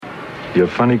You're a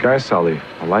funny guy, Sully.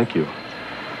 I like you.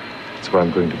 That's why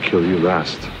I'm going to kill you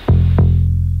last.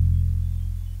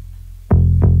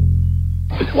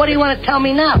 What do you want to tell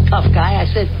me now, tough guy? I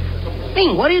said,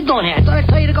 Bing, what are you doing here? I thought I'd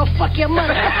tell you to go fuck your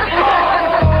mother.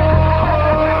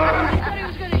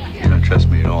 You don't trust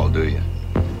me at all, do you?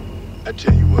 I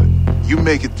tell you what, you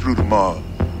make it through tomorrow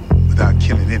without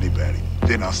killing anybody,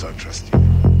 then I'll start trusting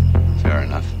you. Fair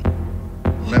enough.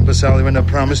 Remember, Sally, when I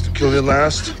promised to kill you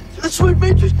last? That's right,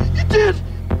 Major. You did.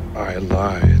 I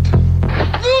lied.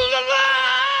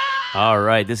 All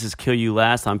right, this is Kill You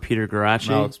Last. I'm Peter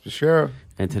Garacci. Alex Bashir.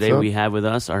 And today we have with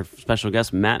us our special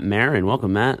guest, Matt Marin.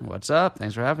 Welcome, Matt. What's up?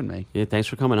 Thanks for having me. Yeah, thanks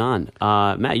for coming on.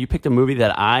 Matt, you picked a movie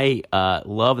that I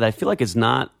love that I feel like is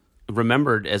not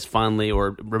remembered as fondly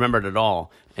or remembered at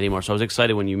all anymore. So I was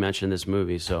excited when you mentioned this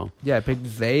movie. So Yeah, I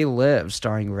picked They Live,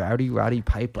 starring Roddy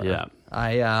Piper. Yeah.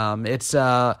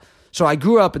 So I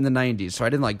grew up in the 90s, so I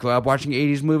didn't grow up watching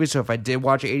 80s movies. So if I did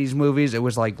watch 80s movies, it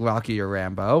was like Rocky or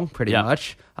Rambo, pretty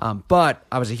much. But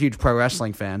I was a huge pro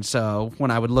wrestling fan, so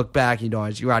when I would look back,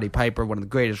 as Roddy Piper, one of the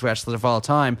greatest wrestlers of all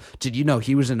time, did you know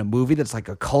he was in a movie that's like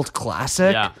a cult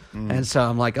classic? Yeah. And so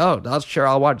I'm like, oh, sure,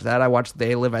 I'll watch that. I watched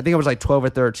They Live. I think I was like 12 or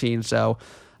 13, so...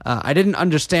 I didn't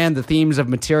understand the themes of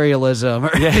materialism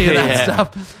or any of that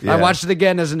stuff. Yeah. I watched it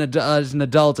again as an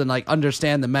adult and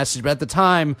understand the message. But at the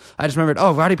time, I just remembered,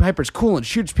 Roddy Piper's cool and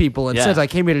shoots people and says I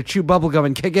came here to chew bubblegum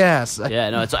and kick ass.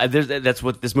 Yeah, no, that's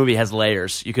what this movie has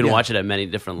layers. You can watch it at many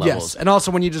different levels. Yes, and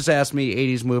also when you just asked me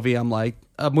 80s movie, I'm like,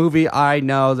 a movie I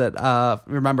know that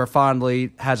remember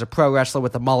fondly has a pro wrestler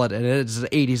with a mullet and it's as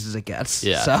 80s as it gets.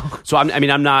 Yeah. So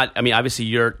I'm not. Obviously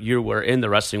you were in the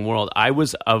wrestling world. I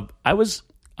was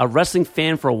a wrestling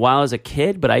fan for a while as a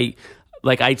kid, but I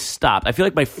stopped. I feel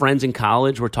like my friends in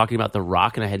college were talking about The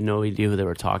Rock, and I had no idea who they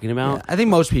were talking about. Yeah, I think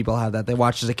most people have that. They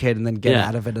watch as a kid and then get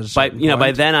out of it as a certain point.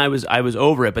 By then I was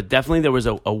over it, but definitely there was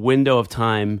a window of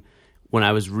time when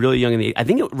I was really young. I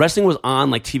think wrestling was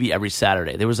on TV every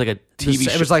Saturday. There was a TV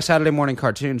show. It was like Saturday morning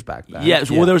cartoons back then. Yeah,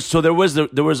 well,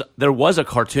 there was a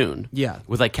cartoon. Yeah,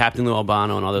 with Captain Lou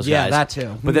Albano and all those guys. Yeah, that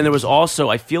too. But then there was also,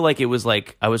 I feel like it was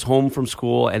I was home from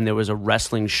school and there was a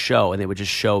wrestling show and they would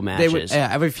just show matches.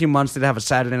 Every few months they'd have a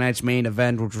Saturday night's main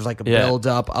event, which was a build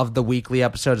up of the weekly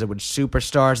episodes. It would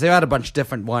superstars. They had a bunch of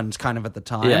different ones kind of at the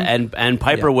time. Yeah, and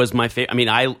Piper was my favorite.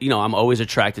 I'm always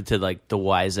attracted to the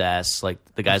wise ass,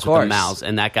 the guys with the mouths,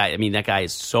 and that guy. That guy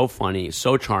is so funny,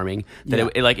 so charming that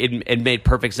it made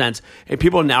perfect sense. And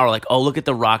people now are like, oh, look at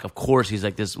The Rock. Of course, he's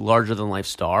this larger than life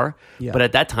star. Yeah. But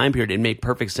at that time period, it made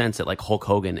perfect sense that Hulk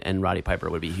Hogan and Roddy Piper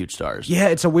would be huge stars. Yeah,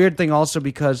 it's a weird thing also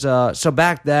because so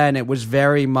back then it was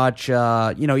very much even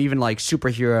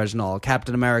superheroes and all.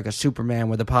 Captain America, Superman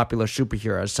were the popular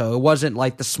superheroes. So it wasn't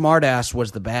the smart ass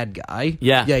was the bad guy.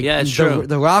 Yeah, it's true.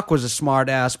 The Rock was a smart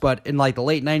ass, but in the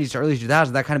late 90s to early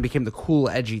 2000s, that kind of became the cool,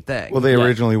 edgy thing. Well, they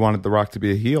originally wanted The Rock to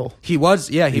be a heel. He was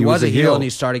a heel, and he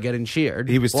started getting cheered.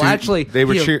 He was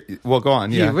Well, go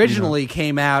on. He originally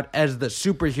came out as the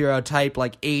superhero type,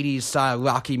 80s style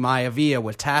Rocky Maivia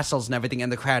with tassels and everything,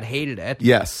 and the crowd hated it.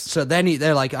 Yes. So then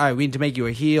they're like, all right, we need to make you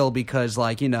a heel because,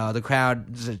 the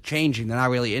crowd is changing. They're not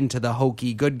really into the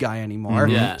hokey good guy anymore.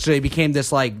 Mm-hmm. Yeah. So he became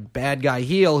this bad guy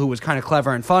heel who was kind of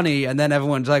clever and funny, and then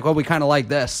everyone's like, well, we kind of like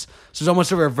this. So it's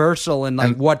almost a reversal in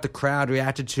what the crowd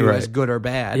reacted to as good or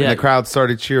bad. Yeah. And the crowd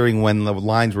started cheering when the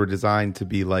lines were designed to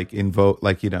be invoke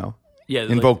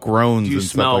groans. Do you and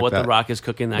smell stuff what that. The Rock is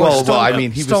cooking?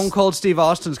 Stone Cold Steve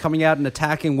Austin's coming out and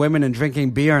attacking women and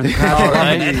drinking beer in the crowd.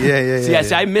 Right? Yeah.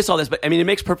 See, I miss all this, but it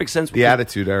makes perfect sense. The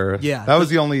Attitude Era. Yeah, that was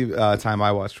the only time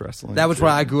I watched wrestling. That was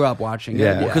where I grew up watching.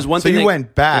 Yeah, because you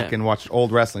went back and watched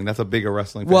old wrestling. That's a bigger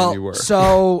wrestling fan than you were.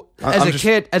 So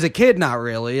as a kid, not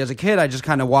really. As a kid, I just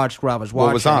kind of watched what I was watching.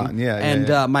 What was on?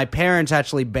 Yeah. My parents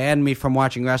actually banned me from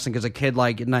watching wrestling because a kid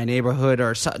in my neighborhood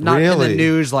or not really? in the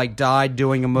news died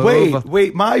doing a move.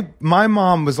 Wait, my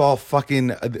mom was all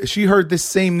fucking. She heard this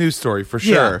same news story for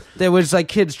sure. Yeah, there was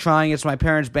kids trying it, so my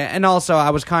parents banned. And also, I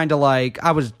was kind of I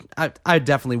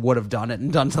definitely would have done it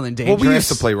and done something dangerous. Well, we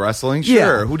used to play wrestling. Sure,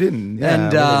 yeah. Who didn't?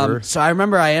 Yeah, and so I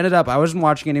remember I wasn't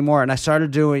watching anymore, and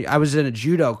I was in a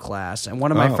judo class, and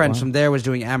one of my friends from there was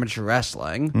doing amateur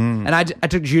wrestling, and I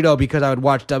took judo because I would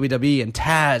watch WWE, and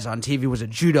Taz on TV was a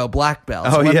judo black belt.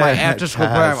 So when my after school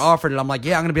program offered it, I'm like,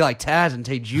 yeah, I'm going to be like Taz and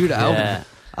take judo. Yeah.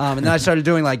 And then I started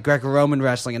doing Greco-Roman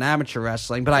wrestling and amateur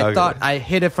wrestling, but I thought I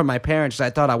hid it from my parents because I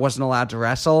thought I wasn't allowed to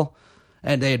wrestle.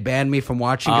 and they had banned me from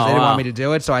watching because they didn't want me to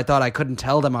do it. So I thought I couldn't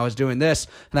tell them I was doing this.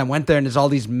 And I went there, and there's all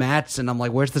these mats, and I'm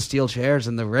like, where's the steel chairs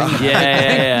in the ring?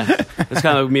 Yeah. It's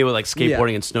kind of like me with like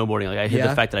skateboarding and snowboarding. Like I hate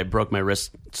the fact that I broke my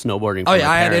wrist snowboarding. Oh, yeah,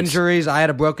 I had injuries. I had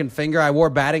a broken finger. I wore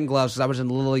batting gloves because I was in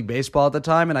Little League Baseball at the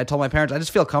time, and I told my parents I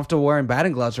just feel comfortable wearing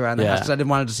batting gloves around the house because I didn't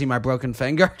want to see my broken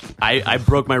finger. I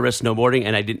broke my wrist snowboarding,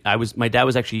 and my dad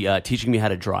was actually teaching me how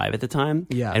to drive at the time.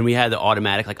 Yeah. And we had the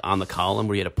automatic like on the column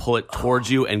where you had to pull it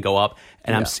towards you and go up.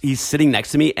 And he's sitting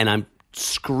next to me, and I'm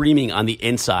screaming on the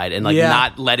inside and like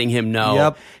not letting him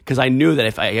know because I knew that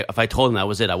if I told him that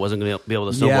was it, I wasn't going to be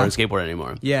able to snowboard and skateboard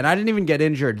anymore. Yeah, and I didn't even get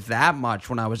injured that much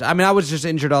when I was. I mean, I was just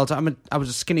injured all the time. I was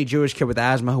a skinny Jewish kid with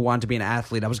asthma who wanted to be an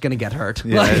athlete. I was going to get hurt. But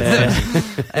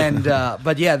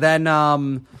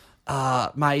then.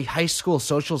 My high school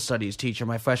social studies teacher,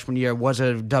 my freshman year, was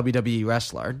a WWE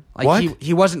wrestler. Like what?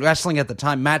 He wasn't wrestling at the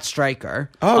time. Matt Stryker.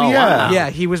 Oh yeah, wow. Yeah.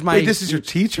 He was my. Wait, this is your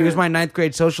teacher? He was my 9th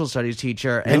grade social studies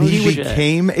teacher, and he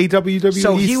became a WWE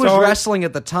So he star? was wrestling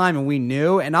at the time, and we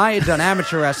knew. And I had done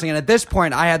amateur wrestling, and at this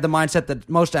point, I had the mindset that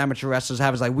most amateur wrestlers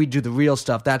have is like, we do the real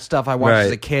stuff. That stuff I watched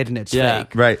as a kid, and it's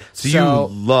fake. Right. So you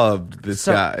loved this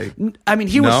guy. I mean,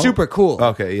 he was super cool.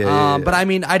 Okay. Yeah. But I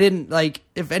mean, I didn't like.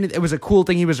 If anything, it was a cool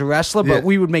thing he was a wrestler, but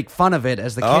we would make fun of it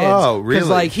as the kids. Oh, really? Because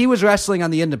like he was wrestling on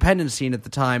the independent scene at the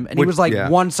time, and he was like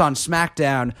once on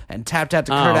SmackDown and tapped out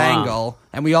to Kurt Angle,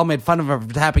 and we all made fun of him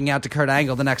for tapping out to Kurt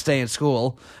Angle the next day in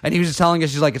school. And he was just telling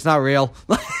us, he's like, it's not real.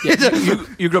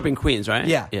 You grew up in Queens, right?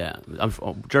 Yeah. I'm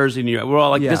from Jersey, New York. We're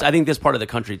all like this. I think this part of the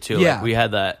country too. Yeah. Like, we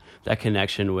had that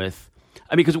connection with.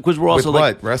 I mean, because we're also with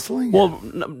like wrestling. Well,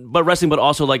 but wrestling, but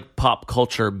also like pop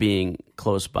culture being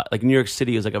close by. Like New York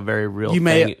City is like a very real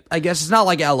thing. I guess it's not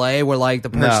like LA where like the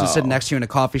person sitting next to you in a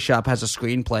coffee shop has a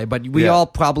screenplay, but we all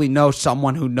probably know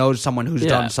someone who knows someone who's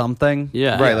done something.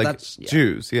 Yeah. Right, like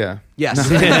Jews, Yes.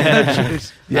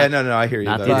 Jews. No, I hear you.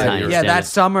 That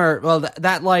summer, well,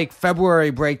 that like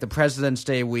February break, the President's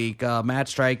Day week, Matt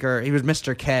Stryker, he was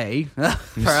Mr. K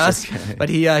for us, but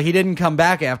he didn't come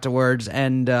back afterwards,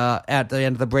 and at the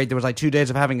end of the break, there was like 2 days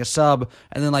of having a sub,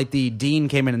 and then like the dean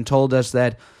came in and told us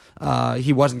that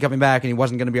he wasn't coming back and he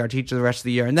wasn't going to be our teacher the rest of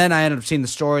the year. And then I ended up seeing the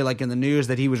story like in the news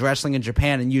that he was wrestling in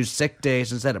Japan and used sick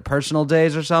days instead of personal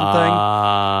days or something.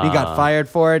 He got fired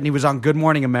for it, and he was on Good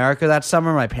Morning America that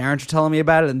summer. My parents were telling me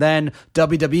about it, and then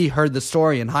WWE heard the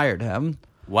story and hired him.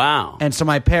 Wow. And so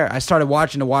I started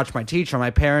watching to watch my teacher.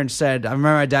 My parents said, I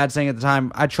remember my dad saying at the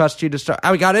time, I trust you to start.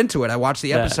 I got into it. I watched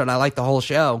the episode. I liked the whole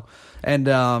show. And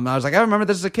I was like, I remember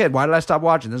this as a kid. Why did I stop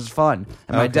watching? This is fun.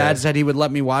 And my dad said he would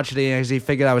let me watch it because he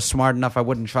figured I was smart enough I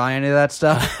wouldn't try any of that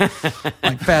stuff.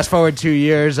 Like fast forward 2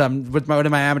 years, I'm with one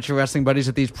of my amateur wrestling buddies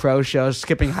at these pro shows,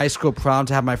 skipping high school prom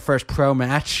to have my first pro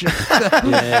match.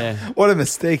 What a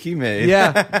mistake he made.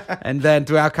 And then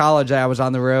throughout college, I was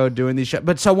on the road doing these shows.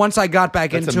 But so once I got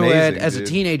back into it as a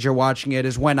teenager watching it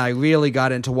is when I really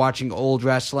got into watching old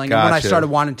wrestling. Gotcha. And when I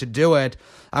started wanting to do it,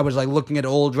 I was like looking at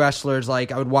old wrestlers.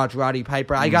 Like I would watch Roddy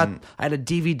Piper. I had a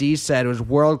DVD set. It was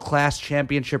World Class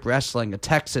Championship Wrestling, a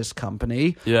Texas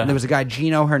company. Yeah. And there was a guy,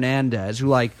 Gino Hernandez, who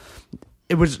like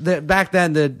it was back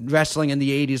then the wrestling in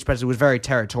the 80s especially was very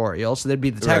territorial. So there'd be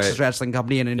the Texas Wrestling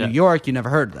Company, and in New York you never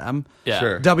heard of them.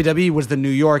 Sure. WWE was the New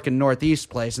York and Northeast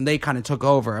place, and they kind of took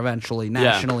over eventually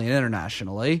nationally and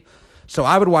internationally. So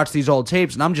I would watch these old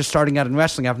tapes, and I'm just starting out in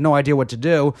wrestling. I have no idea what to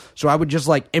do. So I would just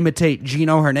like imitate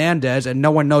Gino Hernandez, and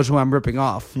no one knows who I'm ripping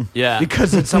off.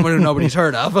 Because it's someone who nobody's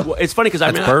heard of. Well, it's funny because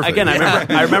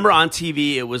I remember on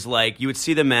TV it was like you would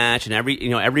see the match, and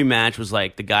every match was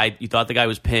like the guy you thought the guy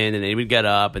was pinned, and then he would get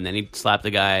up, and then he'd slap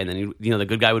the guy, and then the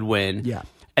good guy would win. Yeah.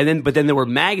 But then there were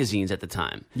magazines at the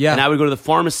time. Yeah. And I would go to the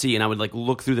pharmacy and I would like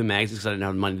look through the magazines because I didn't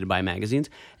have money to buy magazines.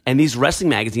 And these wrestling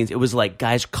magazines, it was like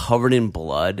guys covered in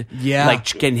blood. Yeah. Like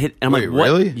getting hit. And I'm like, what?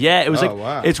 Really? Yeah. It was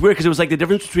wow. It's weird because it was like the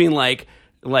difference between like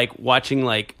watching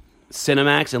like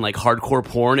Cinemax and like hardcore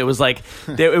porn. It was like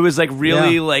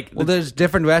really like. Well, there's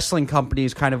different wrestling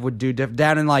companies kind of would do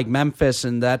down in like Memphis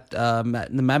and that the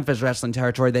Memphis wrestling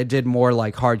territory. They did more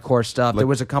like hardcore stuff. Like there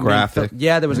was a company.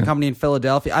 There was a company in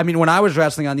Philadelphia. I mean, when I was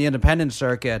wrestling on the independent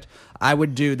circuit, I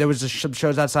would do. There was some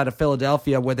shows outside of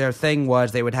Philadelphia where their thing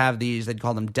was they would have these. They'd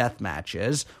call them death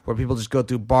matches where people just go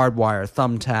through barbed wire,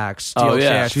 thumbtacks, steel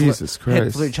chairs, Jesus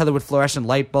Christ, hit each other with fluorescent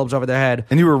light bulbs over their head.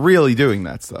 And you were really doing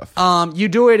that stuff. You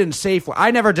do it in safe way. I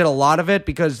never did a lot of it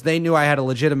because they knew I had a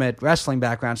legitimate wrestling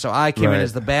background, so I came in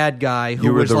as the bad guy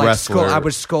who was like I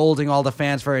was scolding all the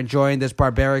fans for enjoying this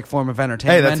barbaric form of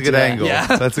entertainment. Hey, that's a good angle. Yeah.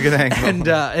 That's a good angle.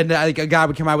 And a guy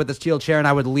would come out with a steel chair, and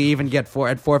I would leave and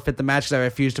forfeit the match because I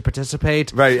refused to participate.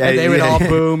 participate. Right, and they would all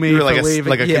boo me you were for leaving.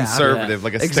 Like a conservative,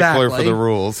 like a stickler for the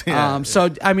rules. Yeah.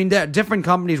 So, I mean, different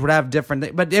companies would have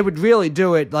different, but they would really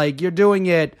do it like you're doing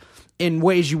it in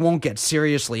ways you won't get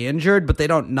seriously injured, but they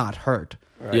don't not hurt.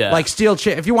 Right. Yeah. Like steel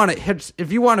chair. If you're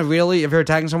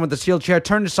attacking someone with a steel chair,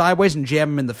 turn it sideways and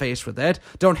jam him in the face with it.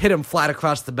 Don't hit him flat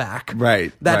across the back.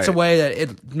 Right. That's a way that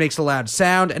it makes a loud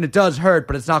sound, and it does hurt,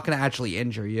 but it's not going to actually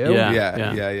injure you.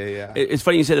 Yeah. It's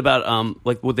funny you said about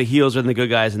like with the heels and the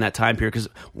good guys in that time period, because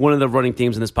one of the running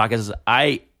themes in this podcast is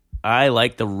I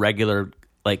like the regular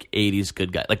like 80s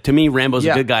good guy. Like to me, Rambo's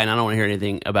a good guy, and I don't want to hear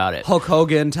anything about it. Hulk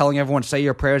Hogan telling everyone say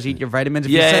your prayers, eat your vitamins.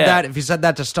 If you said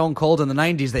that to Stone Cold in the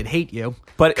 90s, they'd hate you.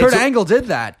 But Kurt Angle did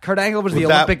that. Kurt Angle was the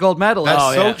Olympic gold medalist.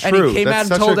 That's so true. And he came out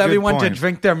and told everyone to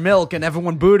drink their milk, and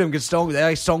everyone booed him because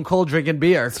Stone Cold drinking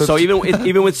beer. So even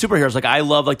with superheroes, like I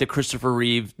love like the Christopher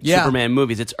Reeve Superman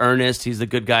movies. It's earnest. He's the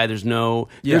good guy. There's no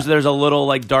there's a little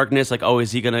like darkness. Like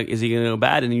is he gonna go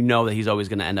bad? And you know that he's always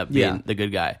gonna end up being the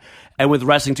good guy. And with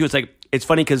wrestling too, it's like. It's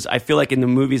funny because I feel like in the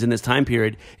movies in this time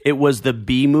period, it was the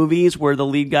B movies where the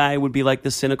lead guy would be like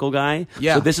the cynical guy.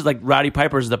 Yeah. So this is like Roddy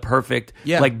Piper is the perfect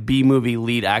like B movie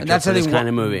lead actor for this kind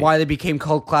of movie. Why they became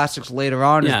cult classics later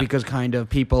on is because kind of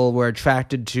people were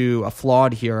attracted to a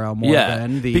flawed hero more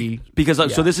than the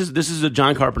So this is a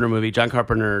John Carpenter movie. John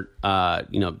Carpenter,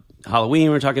 Halloween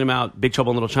we're talking about, Big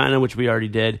Trouble in Little China, which we already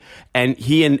did, and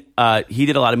he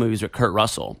did a lot of movies with Kurt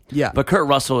Russell. Yeah, but Kurt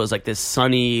Russell is like this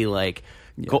sunny like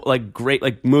great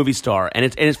like movie star, and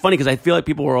it's funny because I feel like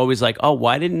people were always like, oh,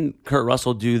 why didn't Kurt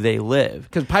Russell do They Live?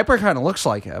 Because Piper kind of looks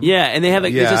like him. Yeah, and they have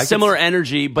there's a similar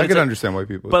energy. But I could understand why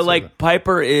people. But like that.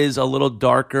 Piper is a little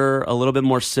darker, a little bit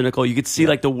more cynical. You could see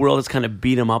like the world has kind of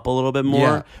beat him up a little bit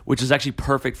more, which is actually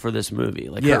perfect for this movie.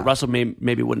 Like Kurt Russell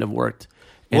maybe wouldn't have worked.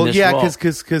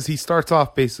 Because he starts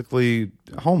off basically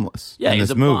homeless in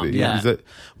this movie,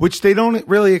 which they don't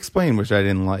really explain, which I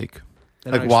didn't like.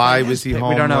 Like, why was he homeless?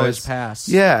 We don't know his past.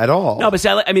 Yeah, at all. No, but see,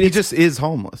 I mean, he just is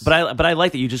homeless. But I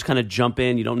like that you just kind of jump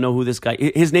in. You don't know who this guy.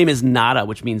 His name is Nada,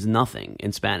 which means nothing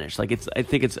in Spanish. Like I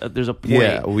think it's there's a point.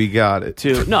 Yeah, we got it.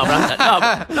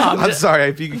 I'm sorry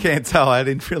if you can't tell. I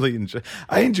didn't really enjoy.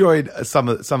 I enjoyed some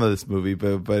of this movie,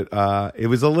 but it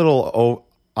was a little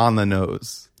on the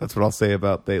nose. That's what I'll say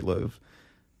about They Live.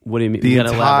 What do you mean? The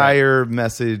entire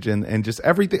message and just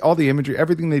everything, all the imagery,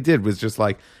 everything they did was just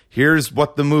like, here's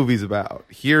what the movie's about.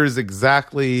 Here's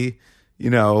exactly,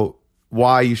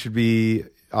 why you should be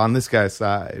on this guy's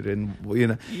side. And,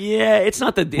 Yeah, it's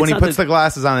not the... When he puts the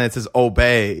glasses on, it says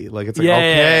obey. Like, it's like,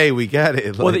 okay, we get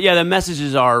it. Like, the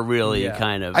messages are really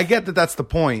kind of... I get that that's the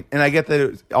point. And I get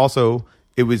that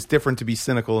it was different to be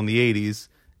cynical in the 80s.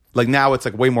 Like, now it's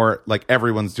like way more like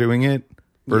everyone's doing it.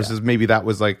 Versus maybe that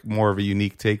was like more of a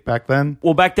unique take back then.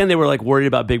 Well, back then they were like worried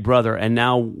about Big Brother, and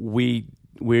now we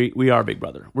are Big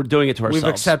Brother. We're doing it to ourselves.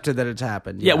 We've accepted that it's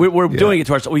happened. Yeah, we're doing it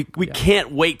to ourselves. We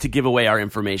can't wait to give away our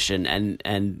information and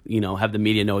have the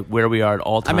media know where we are at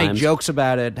all times. I make jokes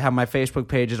about it. How my Facebook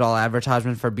page is all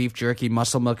advertisement for beef jerky,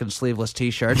 muscle milk, and sleeveless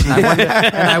T-shirts, and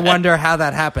I wonder how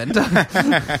that happened.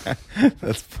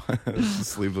 That's fun.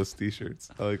 Sleeveless T-shirts.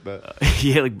 I like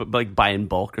that. like buy in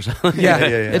bulk or something. Yeah.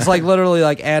 It's like literally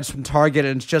like ads from Target,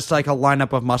 and it's just like a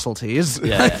lineup of muscle tees.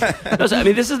 Yeah. No, I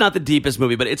mean, this is not the deepest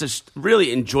movie, but it's a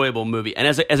really enjoyable movie, and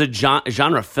as a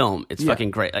genre film, it's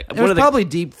fucking great. Like, it was probably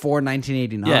deep for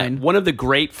 1989. Yeah, one of the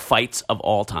great fights of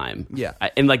all time. Yeah,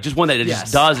 and like just one that it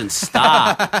just doesn't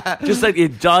stop. Just like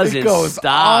it doesn't it goes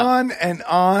stop. On and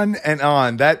on and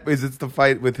on. It's the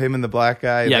fight with him and the black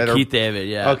guy. Yeah, Keith David.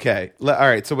 Yeah. Okay. All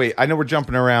right. So wait, I know we're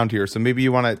jumping around here. So maybe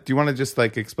you want to? Do you want to just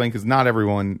like explain? Because not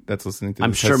everyone that's listening to this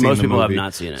I'm sure most people have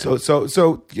not seen it. So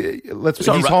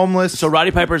he's homeless. So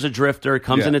Roddy Piper's a drifter.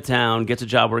 Comes into town, gets a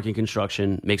job working construction.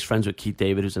 Makes friends with Keith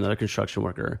David, who's another construction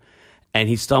worker, and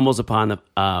he stumbles upon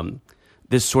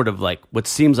this sort of like what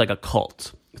seems like a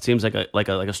cult. It seems like a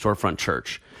storefront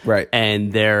church, right?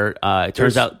 And it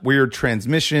turns out weird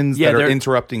transmissions that are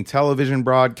interrupting television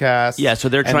broadcasts. Yeah, so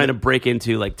they're trying to break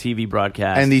into like TV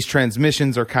broadcasts, and these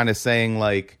transmissions are kind of saying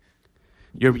like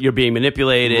you're being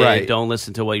manipulated. Right. Don't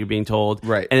listen to what you're being told.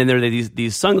 Right. And then there are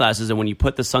these sunglasses, and when you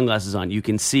put the sunglasses on, you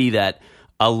can see that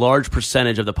a large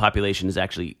percentage of the population is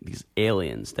actually these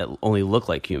aliens that only look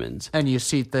like humans. And you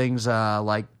see things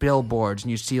like billboards, and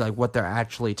you see like what they're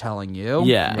actually telling you.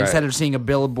 Yeah. Instead of seeing a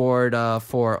billboard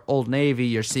for Old Navy,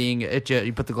 you're seeing it.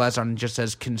 You put the glass on and it just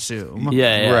says consume.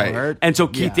 Yeah. Right. And so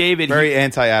Keith David, very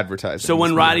anti-advertising. So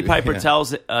when Roddy Piper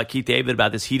tells Keith David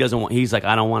about this, he's like,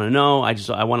 I don't want to know.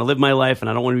 I want to live my life, and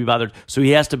I don't want to be bothered. So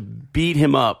he has to beat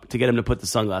him up to get him to put the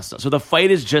sunglasses on. So the fight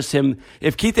is just him.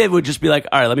 If Keith David would just be like,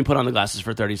 all right, let me put on the glasses for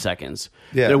for 30 seconds.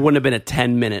 Yeah. There wouldn't have been a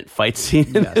 10-minute fight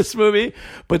scene in this movie.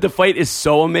 But the fight is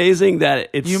so amazing that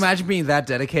it's... Can you imagine being that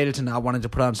dedicated to not wanting to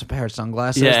put on a pair of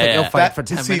sunglasses? Yeah, that yeah. you'll fight for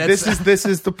 10 minutes? This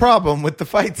is the problem with the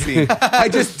fight scene. I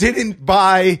just didn't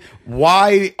buy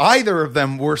why either of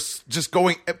them were just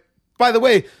going... By the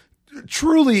way...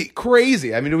 truly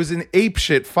crazy. I mean, it was an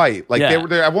apeshit fight. Like they were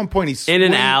there at one point. He's in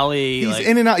an alley. He's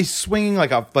in and out. He's swinging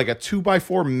like a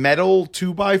 2x4 metal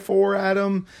 2x4 at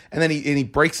him, and then he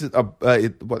breaks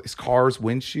his car's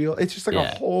windshield. It's just like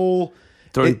a whole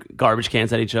throwing garbage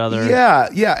cans at each other. Yeah.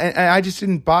 And I just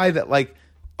didn't buy that. Like,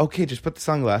 okay, just put the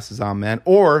sunglasses on, man.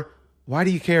 Or why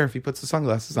do you care if he puts the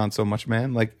sunglasses on so much,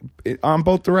 man? Like, on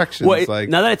both directions. Well, like,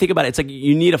 now that I think about it, it's like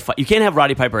you need a fight. You can't have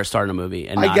Roddy Piper start a movie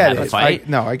and not have a fight.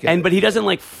 I get it. But he doesn't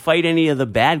like fight any of the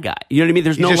bad guys. You know what I mean?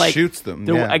 There's He no just like shoots them.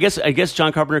 I guess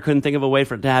John Carpenter couldn't think of a way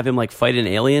to have him like fight an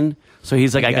alien. So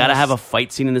he's like, I gotta have a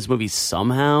fight scene in this movie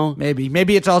somehow.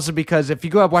 Maybe it's also because if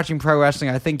you grew up watching pro wrestling,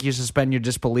 I think you suspend your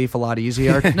disbelief a lot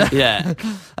easier. Yeah.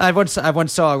 I once saw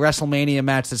a WrestleMania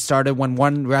match that started when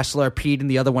one wrestler peed in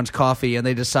the other one's coffee, and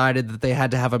they decided that they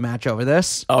had to have a match over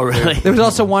this. Oh, really? There was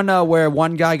also one where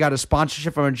one guy got a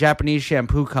sponsorship from a Japanese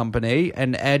shampoo company,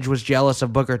 and Edge was jealous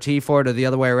of Booker T for it, or the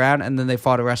other way around, and then they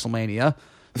fought at WrestleMania.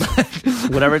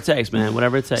 Whatever it takes, man.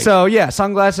 Whatever it takes. So yeah,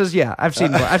 sunglasses. Yeah, I've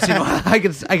seen. I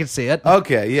can see it.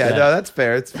 Okay, yeah, no, that's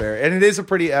fair. It's fair, and it is a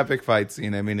pretty epic fight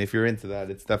scene. I mean, if you're into that,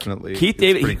 it's definitely Keith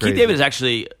David is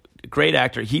actually a great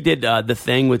actor. He did The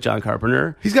Thing with John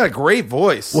Carpenter. He's got a great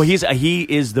voice. Well, he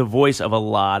is the voice of a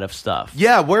lot of stuff.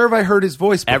 Yeah, where have I heard his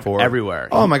voice before? Everywhere.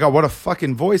 Oh my god, what a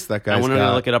fucking voice that guy's got. I want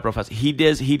to look it up real fast. He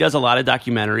does a lot of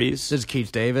documentaries. This is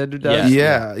Keith David who does.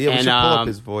 Yeah. We should pull up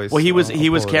his voice. Well, he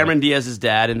was Cameron Diaz's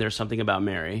dad, and There's Something About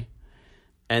Mary,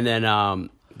 and then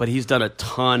but he's done a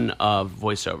ton of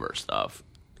voiceover stuff,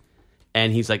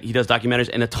 and he does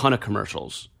documentaries and a ton of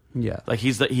commercials. Yeah, like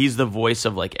he's the voice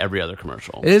of like every other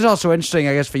commercial. It is also interesting,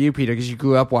 I guess, for you, Peter, because you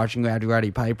grew up watching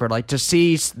Roddy Piper. Like to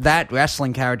see that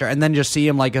wrestling character and then just see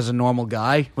him like as a normal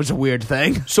guy was a weird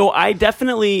thing. So I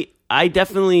definitely. I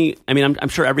mean, I'm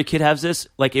sure every kid has this.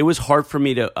 Like, it was hard for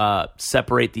me to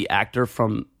separate the actor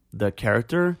from the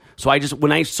character. So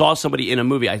when I saw somebody in a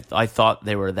movie, I thought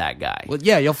they were that guy. Well,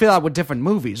 yeah, you'll feel that with different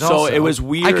movies. So also. it was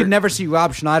weird. I could never see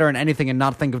Rob Schneider in anything and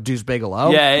not think of Deuce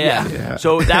Bigelow. Yeah.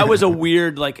 So that was a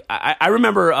weird, like, I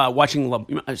remember watching,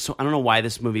 so I don't know why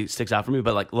this movie sticks out for me,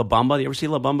 but like La Bamba. Do you ever see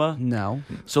La Bamba? No.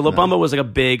 So La Bamba was like a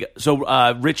big,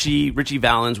 Richie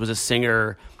Valens was a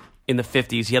singer in the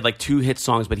 50s. He had like 2 hit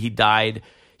songs, but he died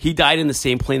in the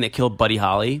same plane that killed Buddy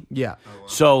Holly. Yeah.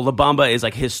 So La Bamba is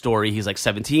like his story. He's like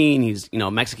 17. He's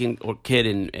a Mexican kid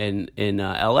in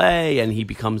L.A. and he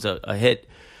becomes a hit.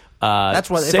 That's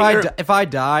what singer. if I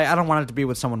die, I don't want it to be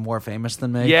with someone more famous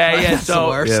than me. Yeah. That's the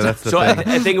worst. Yeah, that's the thing.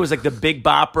 I think it was like the Big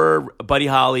Bopper, Buddy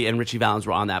Holly, and Richie Valens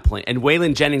were on that plane. And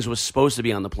Waylon Jennings was supposed to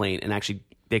be on the plane, and actually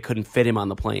they couldn't fit him on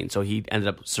the plane, so he ended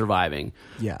up surviving.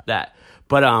 Yeah. That.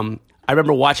 But I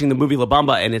remember watching the movie La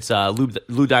Bamba, and it's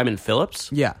Lou Diamond Phillips.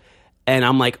 Yeah. And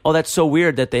I'm like, oh, that's so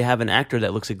weird that they have an actor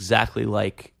that looks exactly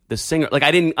like the singer. Like,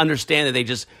 I didn't understand that they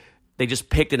just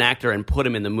picked an actor and put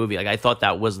him in the movie. Like, I thought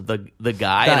that was the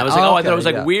guy. And I was like, I thought it was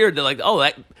like weird. They're like, oh,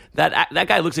 that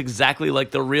guy looks exactly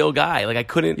like the real guy. Like, I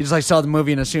couldn't. You just like saw the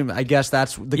movie and assumed, I guess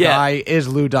that's the guy is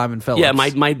Lou Diamond Phillips. Yeah,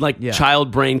 my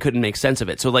child brain couldn't make sense of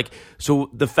it. So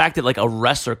the fact that like a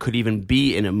wrestler could even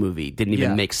be in a movie didn't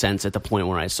even make sense at the point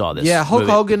where I saw this. Yeah, Hulk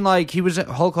movie. Hogan,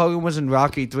 Hulk Hogan was in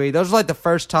Rocky 3. Those were like the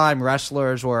first time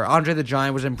wrestlers, or Andre the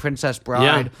Giant was in Princess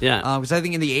Bride. Yeah. Because I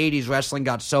think in the 80s wrestling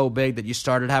got so big that you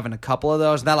started having a couple of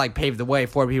those, and that like paved the way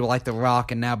for people like The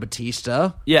Rock and now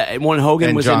Batista. Yeah, and when Hogan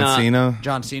and was John in Cena.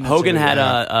 John Cena. Hogan too,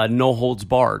 had No Holds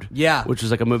Barred. Yeah. Which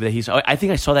was like a movie that I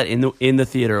think I saw that in the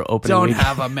theater opening Don't week.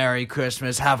 have a Merry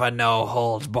Christmas, have a No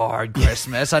Holds Barred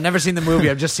Christmas. I've never seen the movie,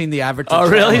 I've just seen the advertisement.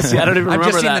 Oh, really? See, I don't even remember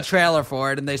I've just seen that. the trailer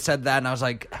for it, and they said that, and I was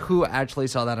like, who actually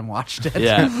saw that and watched it?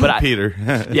 Yeah, but Peter.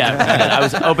 I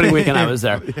was opening weekend. I was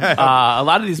there. A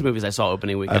lot of these movies I saw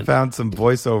opening weekend. I found some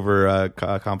voiceover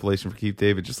compilation for Keith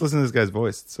David. Just listen to this guy's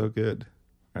voice; it's so good.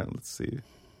 All right, let's see.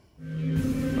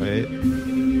 Wait,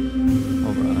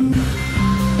 hold on.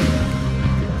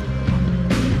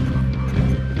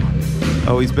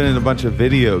 Oh, he's been in a bunch of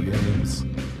video games.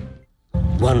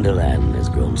 Wonderland has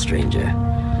grown stranger.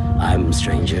 I'm a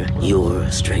stranger. You're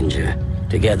a stranger.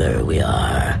 Together we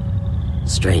are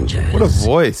strangers. What a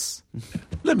voice.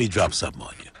 Let me drop something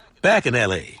on you. Back in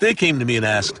L.A., they came to me and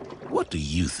asked, what do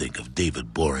you think of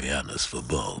David Boreanaz for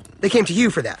Bo? They came to you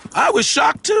for that. I was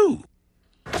shocked, too.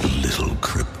 Little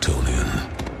Kryptonian.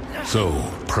 So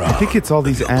proud. I think it's all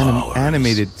these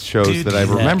animated shows that I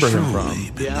remember him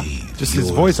from. Yeah. Just his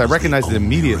voice, I recognized it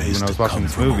immediately when I was watching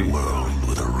this movie.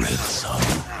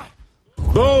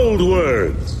 Bold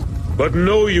words, but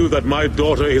know you that my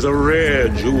daughter is a rare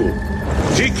jewel.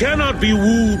 She cannot be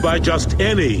wooed by just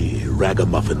any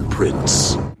Ragamuffin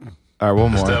prince. All right,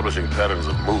 one more. Establishing patterns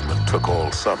of movement took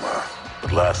all summer,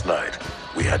 but last night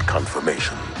we had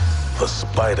confirmation. The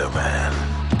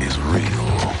Spider-Man is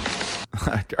real.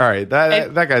 All right,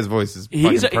 that guy's voice is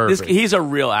perfect. He's a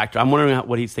real actor. I'm wondering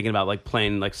what he's thinking about, like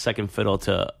playing like second fiddle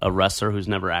to a wrestler who's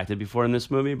never acted before in this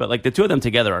movie. But like the two of them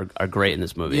together are great in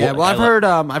this movie. Yeah, well,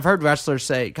 I've heard wrestlers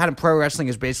say kind of pro wrestling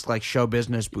is basically like show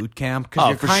business boot camp because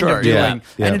you're kind of doing,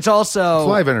 and it's also it's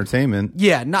live entertainment.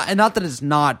 Yeah, not that it's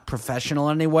not professional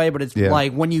in any way, but it's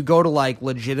like when you go to like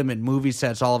legitimate movie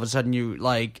sets, all of a sudden you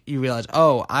realize,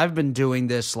 oh, I've been doing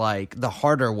this like the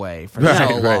harder way for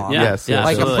so long. Right. Yes,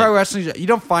 like absolutely. a pro wrestling. You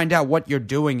don't find out what you're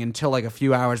doing until like a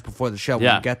few hours before the show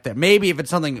when you get there. Maybe if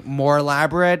it's something more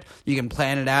elaborate, you can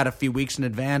plan it out a few weeks in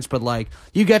advance. But like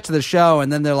you get to the show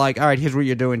and then they're like, all right, here's what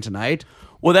you're doing tonight.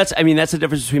 Well, that's the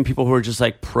difference between people who are just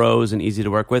like pros and easy to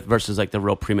work with versus like the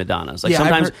real prima donnas. Like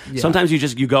sometimes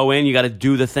you go in, you got to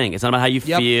do the thing. It's not about how you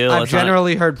feel. I've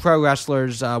generally heard pro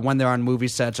wrestlers when they're on movie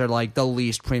sets are like the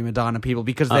least prima donna people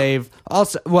because they've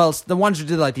also the ones who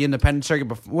did like the independent circuit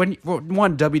before. When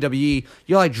WWE,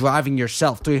 you're like driving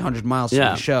yourself 300 miles to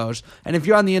the shows, and if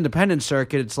you're on the independent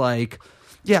circuit, it's like.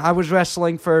 Yeah, I was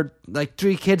wrestling for like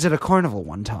 3 kids at a carnival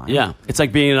one time. Yeah, it's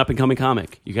like being an up and coming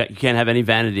comic. You can't have any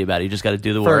vanity about it. You just got to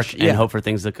do the work and hope for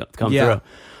things to come through.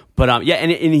 But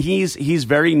and he's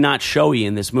very not showy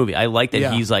in this movie. I like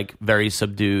that he's like very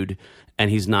subdued and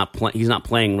he's not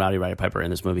playing Rowdy Roddy Piper in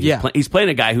this movie. He's playing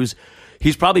a guy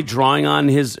he's probably drawing on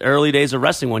his early days of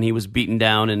wrestling when he was beaten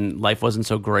down and life wasn't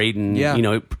so great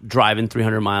and driving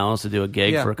 300 miles to do a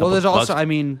gig for a couple. Well, there's bucks.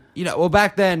 also,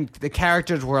 back then the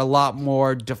characters were a lot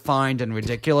more defined and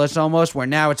ridiculous almost. Where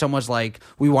now it's almost like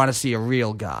we want to see a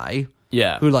real guy.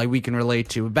 Yeah. Who like we can relate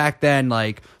to. Back then,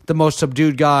 like the most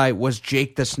subdued guy was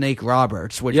Jake the Snake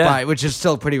Roberts, which is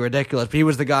still pretty ridiculous. But he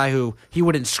was the guy who he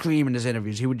wouldn't scream in his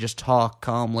interviews. He would just talk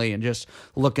calmly and just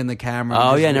look in the camera.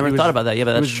 Oh yeah, I never thought about that. Yeah,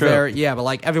 but that's true. But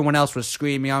like everyone else was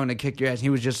screaming, "I'm going to kick your ass." And he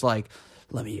was just like,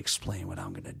 "Let me explain what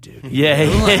I'm going to do."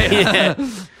 Yeah.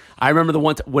 I remember the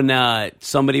one when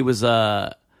somebody was.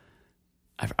 I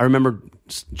remember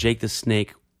Jake the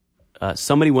Snake.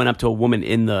 Somebody went up to a woman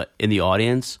in the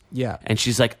audience. Yeah. And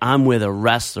she's like, I'm with a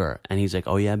wrestler. And he's like,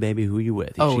 oh, yeah, baby, who you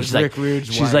with? Oh, she's Rick Rude's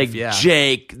wife. She's like,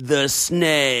 Jake the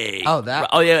Snake. Oh, that?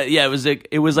 Oh, yeah.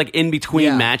 It was like in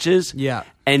between matches. Yeah.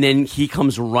 And then he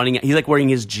comes running. He's like wearing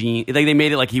his jeans. Like they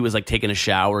made it like he was like taking a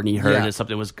shower and he heard that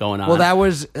something was going on. Well, that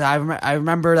was I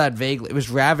remember that vaguely. It was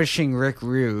ravishing Rick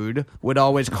Rude would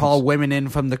always call women in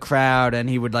from the crowd and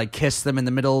he would like kiss them in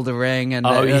the middle of the ring and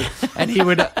and he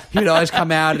would always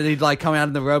come out and he'd like come out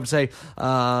in the robe and say,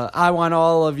 "I want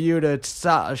all of you to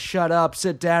shut up,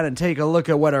 sit down, and take a look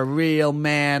at what a real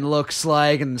man looks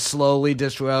like," and slowly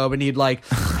disrobe and he'd like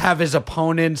have his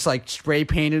opponents like spray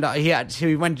painted.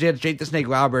 He went to Jake the Snake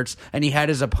Roberts and he had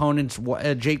his opponent's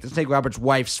Jake the Snake Roberts'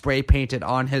 wife spray painted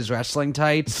on his wrestling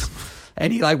tights.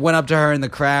 And he like went up to her in the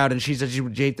crowd and she said she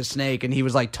was Jake the Snake and he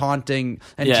was like taunting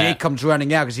and Jake comes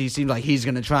running out because he seemed like he's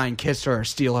gonna try and kiss her or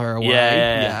steal her away.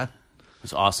 Yeah. It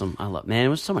was awesome. It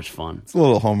was so much fun. It's a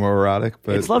little homoerotic,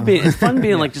 but it's fun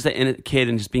being like just a kid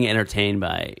and just being entertained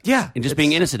by and just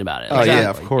being innocent about it. Oh yeah,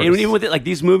 of course. And even with it, like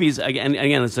these movies again,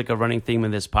 it's like a running theme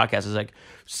of this podcast is like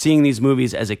seeing these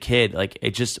movies as a kid, like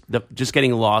it just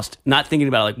getting lost, not thinking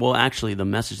about it, like, well, actually, the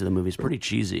message of the movie is pretty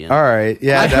cheesy. All right,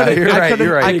 yeah, you're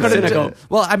right. I couldn't.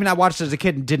 Well, I mean, I watched it as a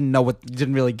kid and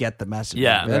didn't really get the message.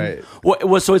 Yeah, right.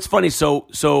 Well, so it's funny. So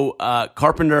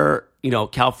Carpenter.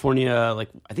 California, like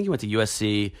I think he went to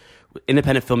USC,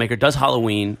 independent filmmaker, does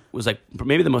Halloween, was like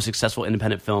maybe the most successful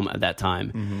independent film at that time.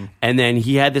 Mm-hmm. And then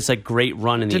he had this like great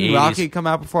run in the 80s. Didn't Rocky come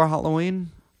out before Halloween?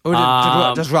 Or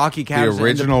does Rocky count? The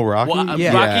original Rocky? Well,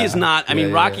 Rocky is not. I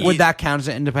mean, Rocky... Would that count as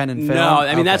an independent film? No,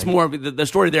 I mean, that's more... The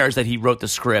story there is that he wrote the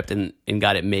script and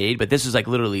got it made, but this is like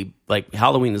literally... Like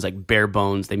Halloween is like bare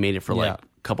bones. They made it for like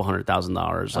couple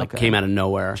 $100,000, like came out of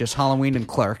nowhere. Just Halloween and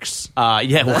Clerks.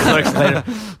 Clerks later.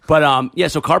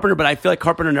 But so Carpenter, but I feel like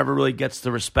Carpenter never really gets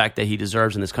the respect that he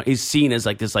deserves in this. He's seen as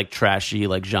like this like trashy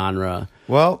like genre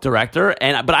director,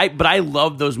 and but I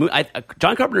love those movies.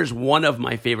 John Carpenter is one of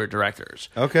my favorite directors.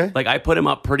 Okay, like I put him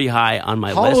up pretty high on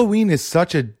my list. Halloween is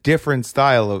such a different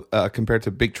style of, compared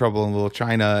to Big Trouble in Little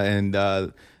China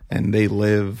and they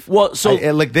live. Well, so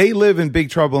like they live in Big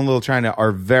Trouble in Little China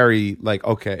are very like,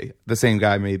 okay, the same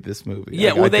guy made this movie.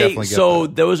 Yeah, I definitely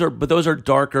get that. those are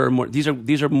darker. More these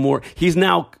are more. He's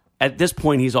now at this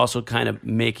point. He's also kind of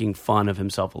making fun of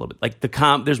himself a little bit. Like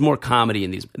there's more comedy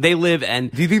in these. They Live and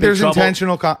do you think Big there's Trouble,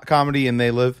 intentional comedy in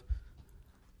They Live?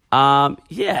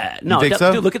 Yeah, no. Think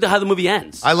so? Dude, look at how the movie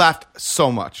ends. I laughed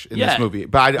so much in this movie,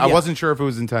 but I wasn't sure if it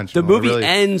was intentional. The movie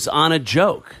ends on a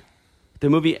joke. The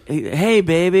movie, hey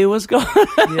baby, what's going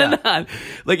on?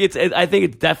 Like I think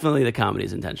it's definitely the comedy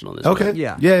is intentional in this movie.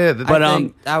 Yeah. But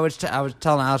I was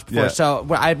telling Alice before. Yeah. So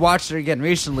I'd watched it again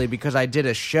recently because I did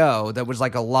a show that was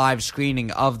like a live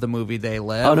screening of the movie They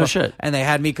Live. Oh no shit! And they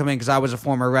had me come in because I was a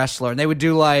former wrestler, and they would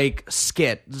do like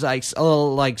skit, like a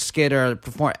little like skit or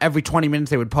perform every 20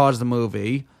 minutes. They would pause the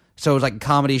movie. So it was like a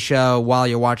comedy show while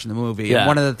you're watching the movie. Yeah. And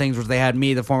one of the things was they had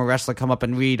me, the former wrestler, come up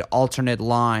and read alternate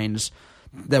lines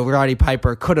that Roddy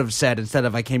Piper could have said instead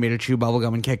of "I came here to chew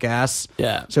bubblegum and kick ass."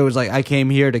 Yeah. So it was like, "I came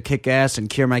here to kick ass and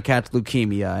cure my cat's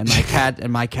leukemia,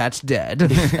 and my cat's dead."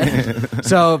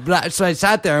 so I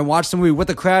sat there and watched the movie with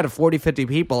a crowd of 40, 50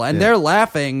 people, and they're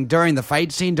laughing during the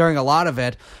fight scene, during a lot of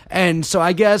it. And so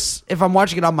I guess if I'm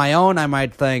watching it on my own, I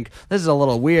might think this is a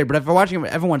little weird. But if I'm watching it,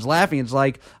 everyone's laughing, it's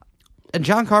like. And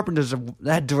John Carpenter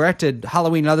had directed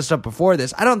Halloween and other stuff before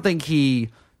this. I don't think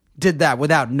he did that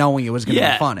without knowing it was going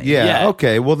to be funny. Yeah.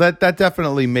 Okay. Well, that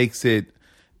definitely makes it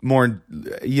more.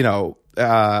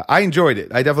 I enjoyed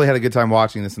it. I definitely had a good time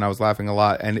watching this, and I was laughing a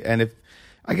lot. And if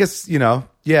I guess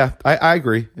I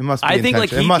agree. It must be. I think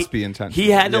like it must be intentional.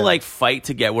 He had to like fight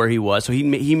to get where he was. So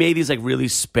he made these like really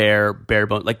spare, bare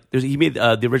bone. Like he made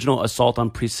the original Assault on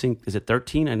Precinct. Is it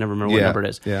 13? I never remember what number it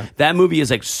is. Yeah. That movie is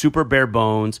like super bare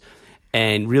bones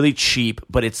and really cheap,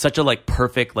 but it's such a like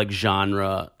perfect like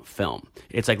genre film.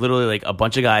 It's like literally like a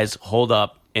bunch of guys hold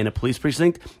up in a police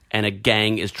precinct and a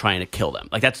gang is trying to kill them.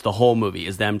 Like that's the whole movie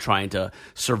is them trying to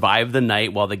survive the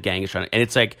night while the gang is trying to, and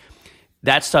it's like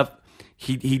that stuff.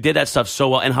 He did that stuff so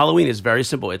well, and Halloween is very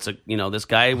simple. It's this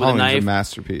guy with a knife, a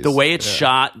masterpiece. The way it's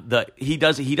shot, he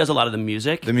does a lot of the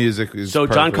music. The music is so.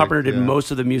 perfect. John Carpenter did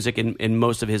most of the music in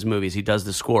most of his movies. He does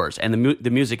the scores, and the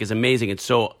music is amazing. It's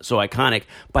so iconic.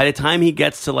 By the time he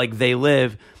gets to like They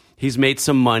Live, he's made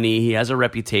some money. He has a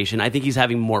reputation. I think he's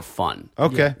having more fun.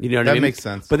 Okay, you know what that I mean? makes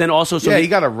sense. But then also, he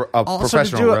got a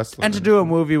professional wrestler, and to do a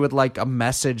movie with like a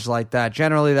message like that.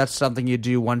 Generally, that's something you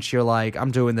do once you're like,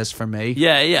 I'm doing this for me.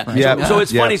 Yeah. So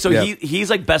it's funny. So he's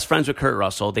like best friends with Kurt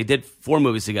Russell. They did 4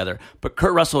 movies together, but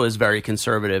Kurt Russell is very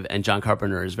conservative and John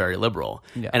Carpenter is very liberal.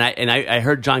 Yeah. And I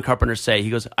heard John Carpenter say, he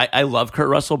goes, I love Kurt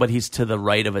Russell, but he's to the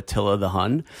right of Attila the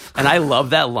Hun, and I love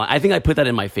that line. I think I put that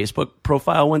in my Facebook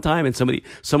profile one time, and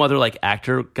some other like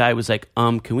actor guy was like,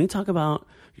 can we talk about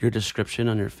your description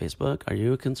on your Facebook? Are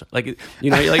you concerned? Like,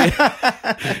 like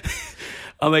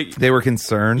I'm like, they were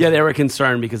concerned. Yeah, they were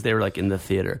concerned because they were like in the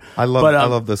theater. I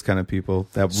love those kind of people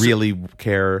that really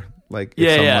care. Like,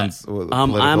 if someone's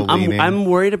political leaning. I'm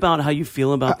worried about how you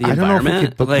feel about the environment. I don't know if we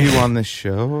could book you on this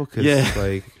show.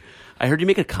 Like, I heard you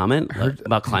make a comment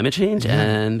about climate change,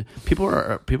 and people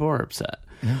are upset.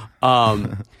 Yeah.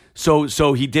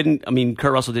 So he didn't. I mean,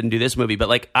 Kurt Russell didn't do this movie, but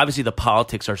like obviously the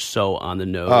politics are so on the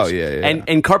nose. Oh yeah.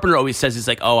 And Carpenter always says he's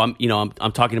like, I'm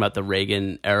talking about the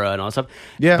Reagan era and all that stuff.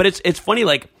 Yeah. But it's funny,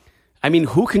 like, I mean,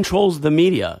 who controls the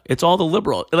media? It's all the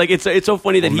liberal. Like it's so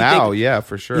funny that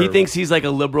for sure. He thinks he's like a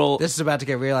liberal. This is about to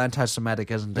get real anti-Semitic,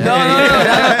 isn't it? No, not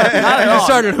at all. You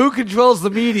started. Who controls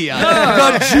the media?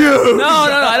 No, the Jews. No.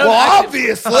 I don't. Well,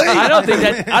 obviously, I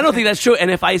don't think that's true. And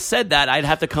if I said that, I'd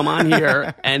have to come on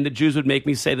here, and the Jews would make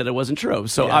me say that it wasn't true.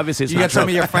 So obviously, it's you not get true. some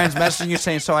of your friends messaging you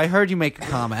saying, "So I heard you make a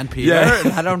comment, Peter,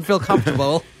 and I don't feel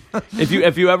comfortable." If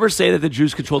you ever say that the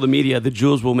Jews control the media, the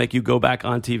Jews will make you go back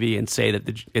on TV and say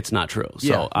that it's not true.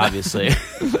 So obviously,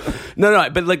 no,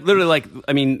 but like literally, like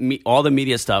I mean, all the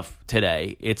media stuff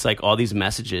today, it's like all these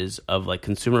messages of like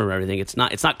consumer and everything. It's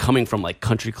not coming from like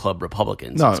country club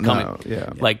Republicans. No, it's coming,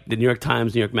 like the New York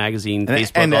Times, New York Magazine,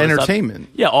 Facebook, and all entertainment.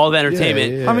 Yeah, all the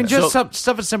entertainment. Yeah. I mean, just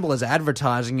stuff as simple as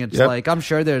advertising. It's like I'm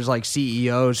sure there's like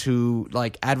CEOs who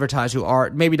like advertise who are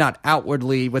maybe not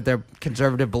outwardly with their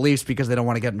conservative beliefs because they don't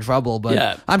want to get in trouble,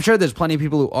 but I'm sure there's plenty of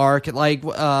people who are like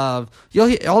you'll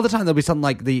hear all the time there'll be something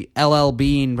like the LL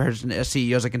Bean person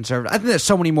CEO is a conservative. I think there's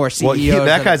so many more CEOs. Well,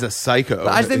 that guy's a psycho.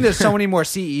 I think there's so many more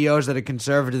CEOs that are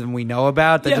conservative than we know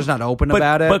about. They're just not open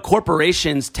about it. But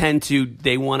corporations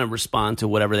they want to respond to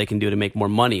whatever they can do to make more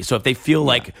money. So if they feel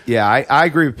like I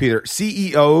agree with Peter.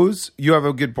 CEOs, you have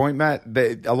a good point, Matt.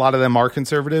 A lot of them are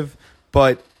conservative,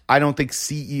 but I don't think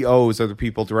CEOs are the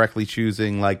people directly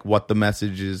choosing like what the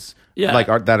messages Yeah. like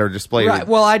that are displayed. Right.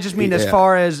 Well, I just mean as Yeah.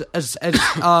 far as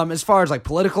far as like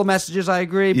political messages, I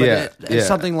agree. But Yeah,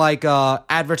 something like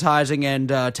advertising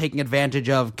and taking advantage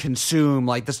of consume,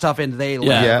 like the stuff in they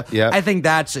live. Yeah. I think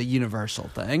that's a universal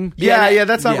thing. Yeah,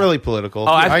 that's not yeah. really political.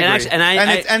 Oh, I and agree.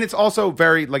 actually- and it's also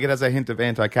very like it has a hint of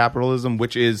anti-capitalism,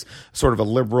 which is sort of a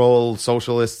liberal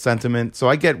socialist sentiment. So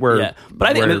I get where. Yeah, but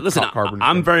I think where listen, Carpenter's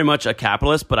I'm from. very much a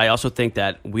capitalist, but I also think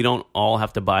that we don't all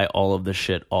have to buy all of the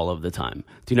shit all of the time.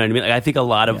 Do you know what I mean? Like, I think a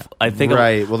lot of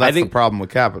right. Well, that's I think, the problem with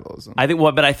capitalism. I think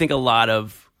but I think a lot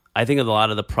of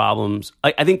the problems.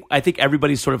 I think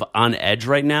everybody's sort of on edge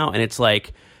right now, and it's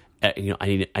like. I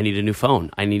need a new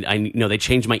phone. They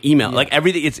changed my email. Like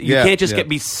everything, you can't just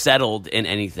be settled in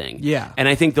anything. Yeah. And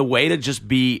I think the way to just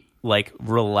be like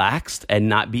relaxed and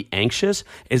not be anxious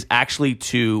is actually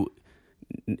to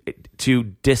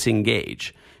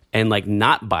disengage and like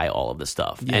not buy all of the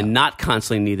stuff and not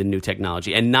constantly need the new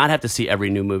technology and not have to see every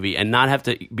new movie and not have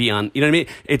to be on, you know what I mean?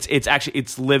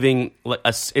 It's living like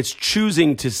it's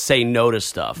choosing to say no to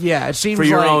stuff. Yeah, it seems for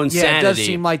your like, own sanity. It does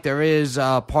seem like there is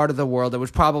part of the world that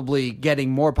was probably getting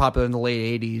more popular in the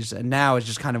late 80s, and now it's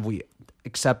just kind of we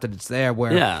accept that it's there,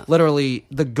 where literally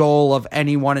the goal of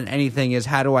anyone and anything is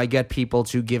how do I get people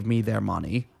to give me their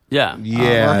money? Yeah.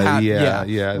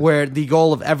 Yeah. Where the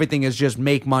goal of everything is just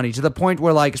make money, to the point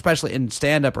where, like, especially in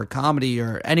stand-up or comedy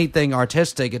or anything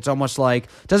artistic, it's almost like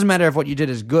it doesn't matter if what you did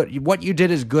is good. What you did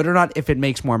is good or not if it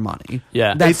makes more money.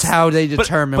 Yeah. That's how they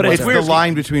determine. but what It's they're- the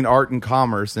line between art and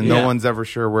commerce, and no Yeah. one's ever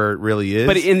sure where it really is.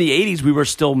 But in the 80s, we were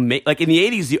still like in the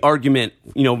 80s, the argument,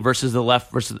 versus the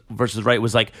left versus the right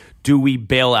was like, do we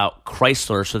bail out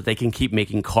Chrysler so that they can keep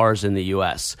making cars in the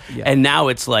U.S.? Yeah. And now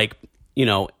it's like,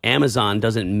 Amazon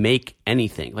doesn't make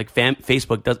anything. Like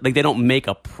Facebook does. Like they don't make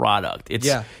a product.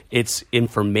 It's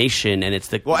information, and it's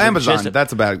the Amazon.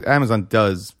 That's about Amazon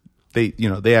does. They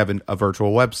have a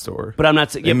virtual web store. But I'm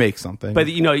not saying they make something. But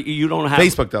you don't have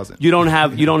Facebook doesn't. You don't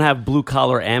have blue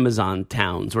collar Amazon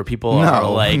towns where people are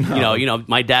like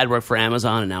my dad worked for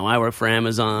Amazon and now I work for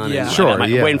Amazon. Yeah. And Sure, I'm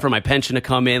yeah. waiting for my pension to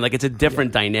come in. Like it's a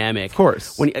different dynamic. Of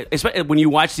course. Especially when you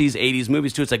watch these 80s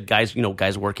movies too, it's like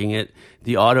guys working at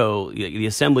the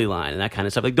assembly line and that kind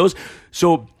of stuff. Like those.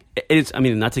 So it's. I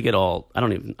mean, not to get all. I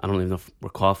don't even know if we're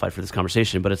qualified for this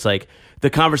conversation, but it's like the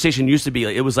conversation used to be.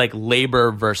 It was like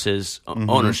labor versus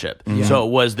ownership. Yeah. So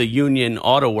it was the union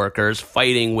auto workers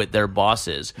fighting with their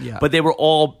bosses, Yeah. but they were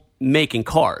all making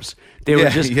cars. They were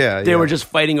Yeah, were just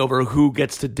fighting over who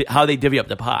gets to how they divvy up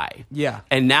the pie. Yeah.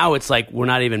 And now it's like we're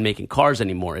not even making cars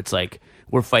anymore. It's like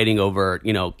we're fighting over,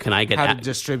 can I get how to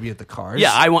distribute the cars?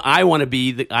 Yeah, I want to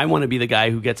be the guy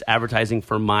who gets advertising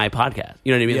for my podcast.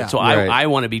 You know what I mean? Yeah. So Right. I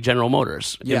want to be General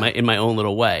Motors in my own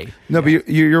little way. No, but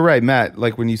you're right, Matt.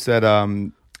 Like when you said,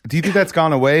 do you think that's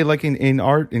gone away? Like in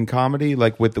art, in comedy,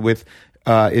 like with it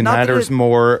Not that matters it-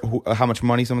 more how much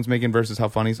money someone's making versus how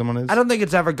funny someone is. I don't think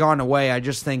it's ever gone away. I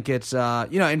just think it's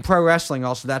in pro wrestling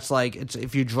also, that's like it's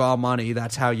if you draw money,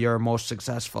 that's how you're most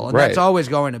successful, and Right. that's always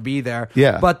going to be there.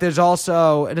 Yeah. But there's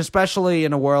also, and especially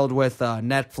in a world with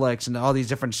Netflix and all these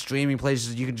different streaming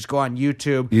places, you can just go on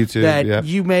YouTube. That yeah.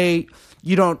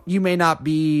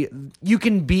 you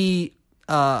can be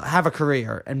have a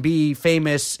career and be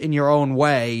famous in your own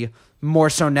way.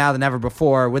 More so now than ever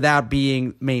before, without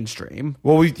being mainstream.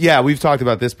 Well, we've talked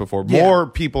about this before. Yeah. More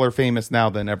people are famous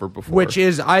now than ever before, Which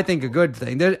is, I think, a good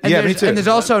thing. Me too. And there's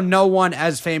also no one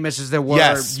as famous as there were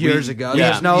years ago.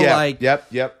 Yeah. There's no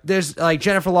Yep. There's like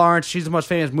Jennifer Lawrence. She's the most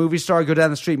famous movie star. Go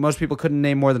down the street, most people couldn't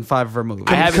name more than 5 of her movies.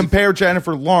 Compare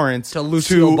Jennifer Lawrence To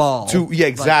Lucille Ball.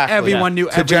 Exactly. Like, everyone knew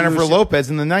to every Jennifer Lucille- Lopez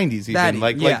in the 90s. Even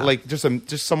That- like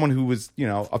just someone who was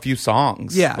a few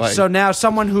songs. Yeah. Like, So now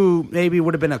someone who maybe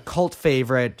would have been a cult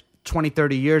favorite 20,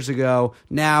 30 years ago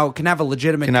now can have a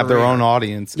legitimate can have their career. own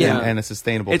audience Yeah. and a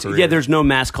sustainable career. Yeah, there's no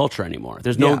mass culture anymore.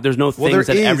 There's no things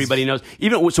that is. everybody knows.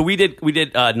 Even so, we did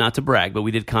not to brag, but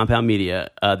we did Compound Media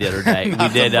the other day.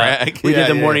 We did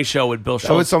the morning show with Bill Schultz.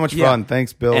 That was so much fun.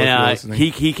 Thanks, Bill. if you're And listening.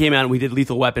 he came out and we did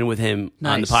Lethal Weapon with him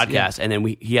on the Nice, podcast, and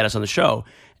then he had us on the show.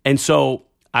 And so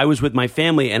I was with my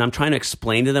family, and I'm trying to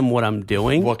explain to them what I'm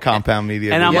doing. What Compound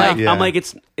Media And is. I'm like,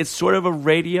 it's sort of a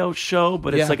radio show,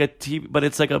 but it's Yeah. like a TV, but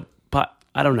it's like a.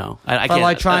 I don't know. I But can't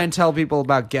like try and tell people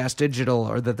about Gas Digital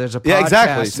or that there's a podcast. Yeah,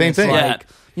 exactly. and Same it's thing. Like,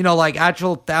 like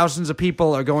actual thousands of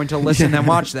people are going to listen and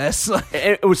watch this.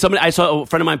 It was somebody. I saw a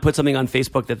friend of mine put something on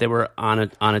Facebook that they were on a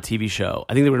TV show.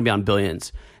 I think they were going to be on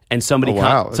Billions, and somebody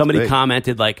wow, somebody big.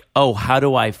 commented like, "Oh, how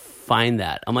do I find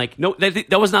that?" I'm like, "No,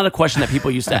 that was not a question that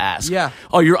people used to ask." Yeah.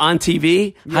 Oh, you're on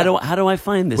TV? How do I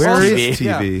find this? Where TV? is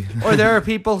TV? Yeah. Or there are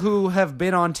people who have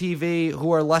been on TV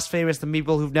who are less famous than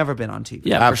people who've never been on TV.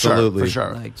 Yeah, Absolutely, for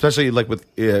sure. Like- especially like with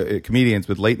comedians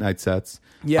with late night sets.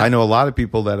 Yeah. I know a lot of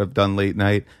people that have done late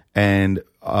night, and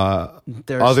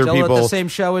They're other still people at the same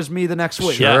show as me the next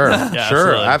week. Sure, Yeah,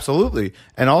 sure, absolutely. absolutely.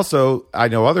 And also, I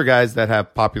know other guys that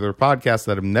have popular podcasts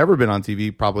that have never been on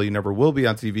TV, probably never will be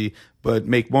on TV, but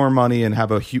make more money and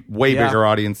have a way Yeah. bigger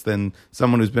audience than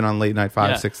someone who's been on late night 5,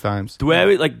 Yeah. 6 times. The way I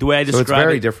So it's describe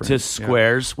very it different. to Yeah.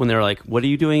 squares when they're like, "What are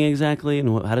you doing exactly,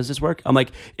 and how does this work?" I'm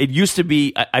like, it used to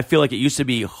be. I feel like it used to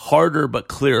be harder but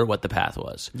clearer what the path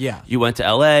was. Yeah. You went to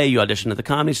LA, you auditioned at the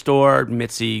Comedy Store,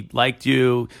 Mitzi liked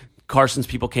you. Carson's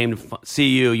people came to see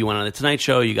you. You went on the Tonight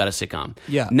Show. You got a sitcom.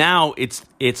 Yeah. Now it's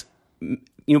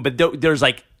but there's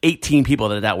like 18 people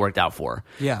that worked out for.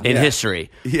 Yeah. In Yeah.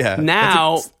 history. Yeah,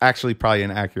 Now. that's actually probably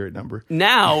an accurate number.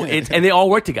 Now and they all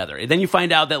work together. And then you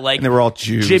find out that like And they were all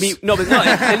Jews. Jimmy, no, but no.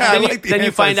 And I then, like the then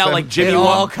you find out like anti-Semitism. Jimmy It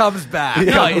all Walker. comes back.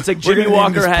 No, it's like We're Jimmy gonna name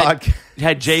Walker this podcast-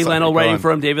 had Jay Sorry, Leno go writing on.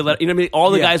 for him. David Leno. You know what I mean?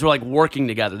 All the Yeah. guys were like working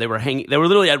together. They were hanging. They were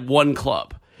literally at one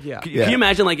club. Yeah. Can Yeah. you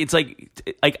imagine? Like it's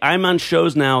like I'm on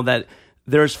shows now that.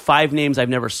 There's 5 names I've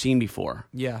never seen before.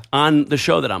 Yeah. On the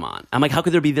show that I'm on. I'm like, how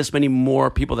could there be this many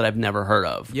more people that I've never heard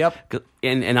of? Yep.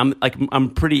 And I'm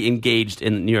pretty engaged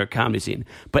in the New York comedy scene.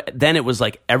 But then it was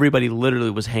like everybody literally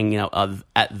was hanging out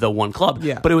at the one club.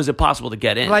 Yeah. But it was impossible to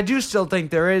get in. But I do still think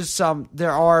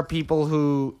there are people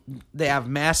who they have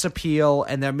mass appeal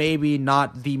and they're maybe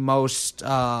not the most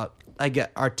I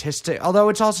get artistic, although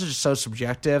it's also just so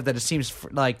subjective that it seems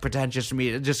like pretentious to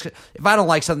me. Just if I don't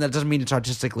like something, that doesn't mean it's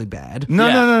artistically bad. No,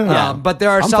 Yeah. no. But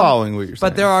there are I'm some, following what you're saying.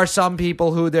 But there are some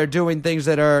people who they're doing things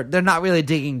that they're not really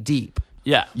digging deep.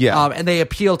 Yeah. Yeah. And they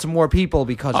appeal to more people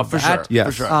because of for that. sure. Yes.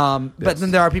 For sure. But Yes. then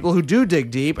there are people who do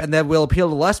dig deep and that will appeal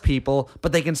to less people,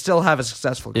 but they can still have a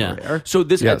successful Yeah. career. So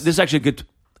this Yes. this is actually a good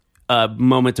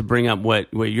moment to bring up what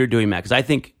you're doing, Matt, because I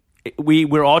think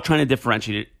we're all trying to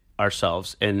differentiate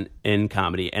ourselves in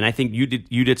comedy, and I think you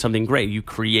did something great. You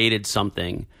created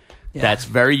something that's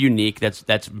very unique.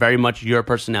 That's very much your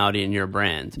personality and your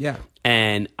brand. Yeah.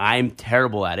 And I'm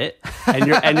terrible at it, and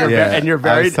you're Yeah. and you're I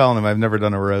very. was telling him I've never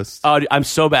done a roast. Oh, I'm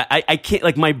so bad. I can't,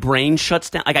 like, my brain shuts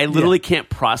down. Like, I literally can't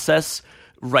process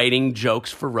writing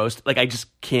jokes for roast. Like, I just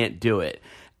can't do it.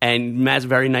 And Matt's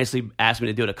very nicely asked me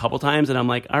to do it a couple times, and I'm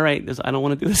like, all right, I don't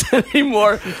want to do this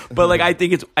anymore. But like, I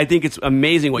think it's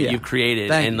amazing what you've created,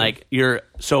 Thank and you. like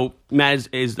so Matt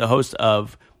is the host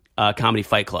of Comedy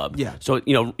Fight Club. Yeah. So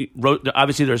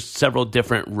obviously there's several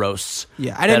different roasts.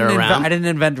 Yeah, I that didn't. are around. I didn't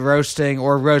invent roasting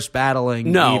or roast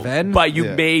battling. No, even. but you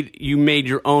Yeah. made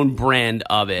your own brand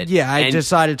of it. Yeah, I And-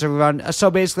 decided to run. So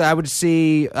basically, I would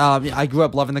see. I grew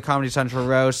up loving the Comedy Central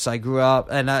roasts. I grew up,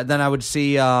 and then I would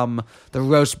see the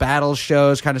roast battle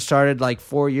shows. Kind of started like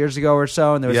 4 years ago or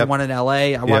so, and there was Yep. one in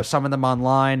LA. I watched Yep. some of them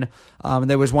online. And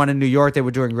there was one in New York. They were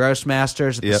doing Roast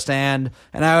Masters at the Yep. Stand,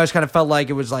 and I always kind of felt like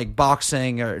it was like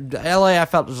boxing. Or LA, I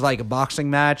felt it was like a boxing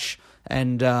match.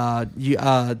 And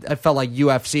I felt like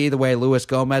UFC, the way Luis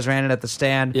Gomez ran it at the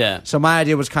Stand. Yeah. So my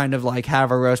idea was kind of like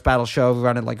have a roast battle show,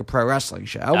 run it like a pro wrestling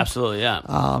show. Absolutely, yeah.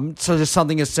 So just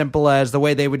something as simple as the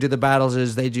way they would do the battles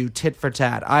is they do tit for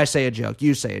tat. I say a joke,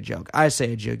 you say a joke. I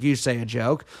say a joke, you say a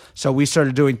joke. So we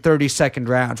started doing 30-second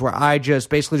rounds where I just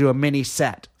basically do a mini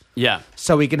set. Yeah.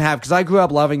 So we can have, because I grew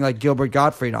up loving like Gilbert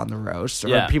Gottfried on the roast, or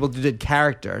Yeah. people who did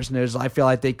characters, and I feel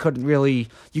like they couldn't really,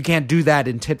 you can't do that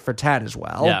in tit for tat as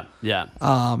well. Yeah,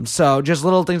 yeah. So just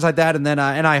little things like that, and then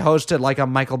I hosted like a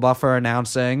Michael Buffer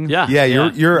announcing. Yeah. Yeah,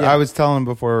 you're. Yeah. I was telling him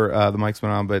before the mics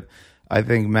went on, but I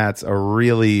think Matt's a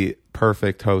really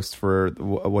perfect host for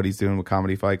what he's doing with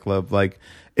Comedy Fight Club. Like,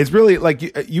 it's really like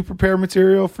you prepare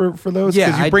material for those, Yeah,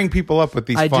 because you bring people up with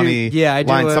these I do- funny yeah, I do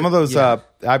lines. a- Some of those yeah.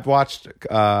 I've watched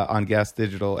on Gas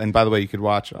Digital, and by the way, you could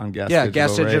watch on Gas. Yeah, Digital,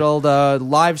 Gas right? Digital. The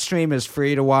live stream is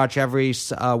free to watch every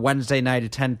Wednesday night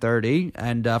at 10:30,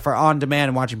 and for on demand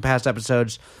and watching past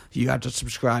episodes, you have to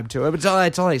subscribe to it. But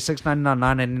it's only $6.99,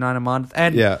 $9.99 a month,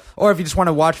 and Yeah. or if you just want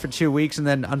to watch for 2 weeks and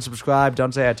then unsubscribe,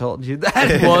 don't say I told you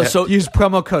that. Well, so- use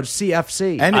promo code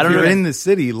CFC. And I if don't you're know- in the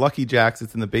city, Lucky Jack's,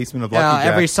 it's in the basement of Lucky Jack's.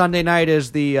 every Sunday night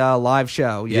is the live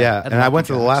show. Yeah, at and I Lucky went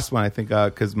to the Jack's. last one, I think,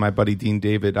 because my buddy Dean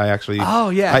David, I actually... Oh,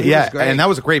 yeah, he yeah, was great. and that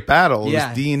was a great battle. It Yeah.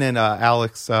 was Dean and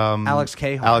Alex... Alex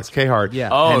Cahart. Alex Cahart. Yeah.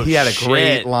 Oh, and he had a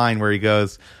great shit. line where he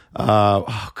goes...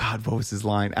 oh God, what was his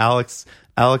line? Alex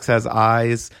Alex has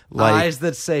eyes like eyes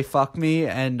that say "fuck me"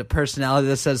 and a personality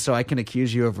that says "so I can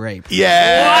accuse you of rape."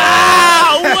 Yeah.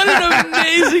 Wow, what an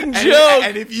amazing joke!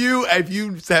 And if you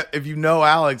know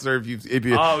Alex, or if you to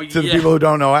the yeah. people who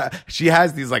don't know, she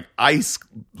has these like ice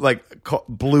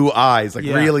blue eyes, like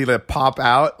really that pop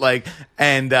out, like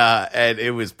and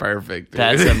it was perfect.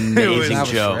 That's an amazing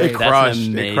joke. It crushed. That's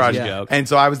an It crushed. amazing joke. And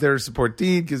so I was there to support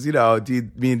Dean because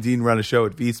me and Dean run a show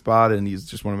at V Spot, and he's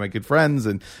just one of my good friends,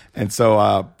 and so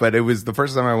but it was the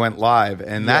first time I went live,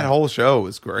 and that whole show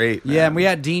was great. Man. Yeah, and we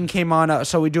had Dean came on,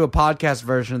 so we do a podcast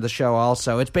version of the show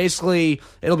also. It's basically,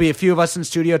 it'll be a few of us in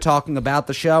studio talking about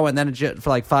the show, and then it for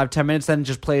like 5-10 minutes, then it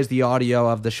just plays the audio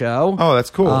of the show. Oh, that's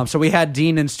cool. So we had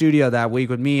Dean in studio that week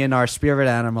with me and our spirit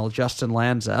animal, Justin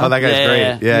Lanza. Oh, that guy's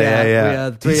great. Yeah. We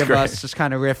had three of us just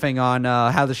kind of riffing on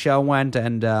how the show went,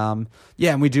 and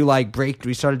and we do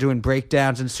we started doing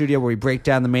breakdowns in studio where we break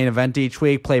down the main event each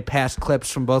week, play past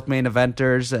clips from both main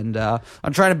eventers, and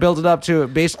I'm trying to build it up to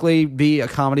basically be a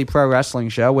comedy pro wrestling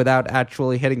show without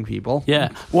actually hitting people. Yeah.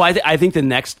 Well, I think the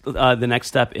next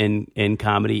step in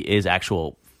comedy is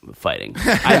actual fighting.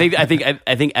 I think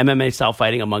MMA style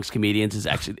fighting amongst comedians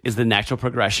is the natural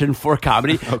progression for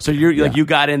comedy. Okay. So you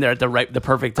got in there at the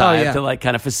perfect time to like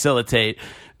kind of facilitate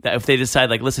that. If they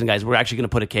decide like, listen guys, we're actually going to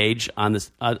put a cage on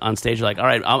this on stage, you're like, all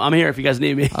right, I'm here if you guys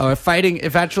need me. Oh, if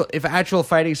actual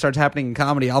fighting starts happening in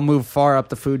comedy, I'll move far up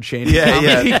the food chain.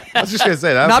 Yeah. I was just going to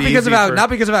say that. not because of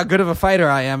how good of a fightor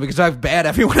I am, because how bad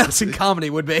everyone else in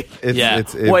comedy would be.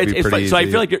 It's funny. So I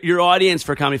feel like your audience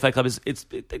for Comedy Fight Club is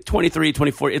 23,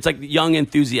 24. It's like young,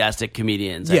 enthusiastic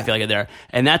comedians. I feel like are there,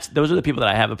 and those are the people that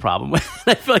I have a problem with.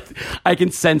 I feel like I can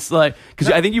sense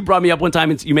because I think you brought me up one time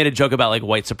and you made a joke about like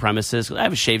white supremacists. I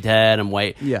have a shaved head. I'm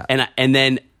white. Yeah, and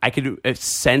then I could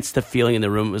sense the feeling in the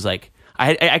room. It was like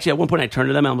I actually at one point I turned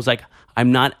to them and I was like,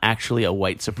 I'm not actually a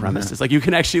white supremacist. Like you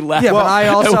can actually laugh. Yeah, but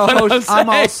I'm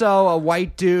also a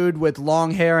white dude with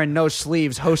long hair and no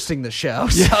sleeves hosting the show.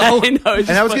 So. Yeah, I know, and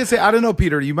I was going to say, I don't know,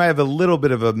 Peter, you might have a little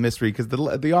bit of a mystery because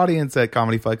the audience at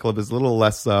Comedy Fight Club is a little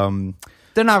less.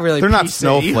 They're not really. They're PC. not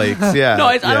snowflakes. Yeah. No,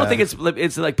 I don't think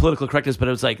it's like political correctness, but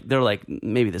it was like they're like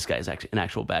maybe this guy is actually an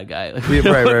actual bad guy. Like, we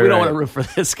don't want to root for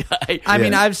this guy. I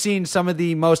mean, I've seen some of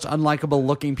the most unlikable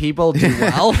looking people do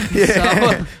well.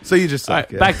 So you just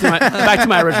suck. Right, back to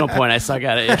my original point. I suck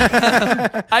at it.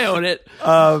 Yeah. I own it.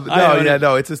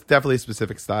 No, it's definitely a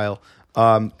specific style.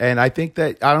 And I think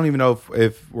that I don't even know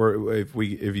if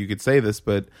you could say this,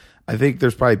 but I think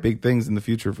there's probably big things in the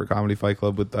future for Comedy Fight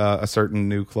Club with a certain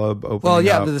new club opening. Well,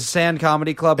 yeah, up. The Sand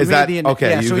Comedy Club. Is that okay?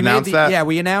 Yeah, You've announced that? Yeah,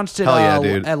 we announced it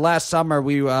last summer.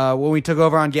 We when we took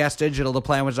over on Gas Digital, the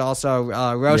plan was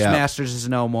also Roast Masters is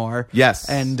no more. Yes,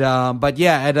 and but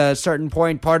at a certain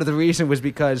point, part of the reason was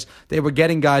because they were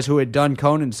getting guys who had done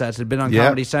Conan sets, had been on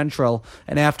Comedy Central,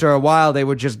 and after a while, they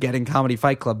were just getting Comedy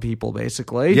Fight Club people,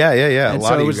 basically. Yeah. And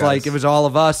so it was like it was all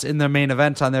of us in their main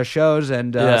events on their shows,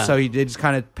 and so he did just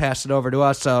kind of pass it over to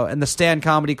us. So, and the Stand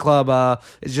Comedy Club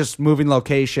is just moving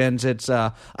locations. It's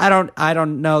I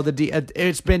don't know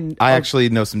it's been. I actually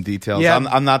know some details. Yeah.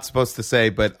 I'm not supposed to say,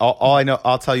 but all I know,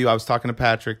 I'll tell you. I was talking to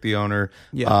Patrick, the owner,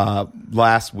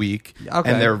 last week,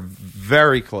 and they're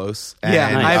very close. And,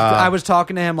 I was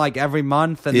talking to him like every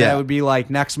month, and then it would be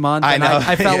like next month. And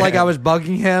I felt like I was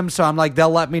bugging him, so I'm like, they'll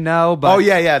let me know. But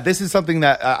this is something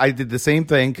that I did the same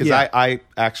thing because I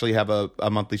actually have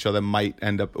a monthly show that might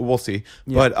end up. We'll see,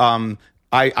 but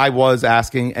I was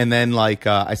asking, and then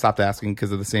I stopped asking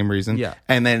because of the same reason. Yeah.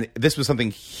 And then this was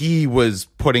something he was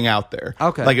putting out there.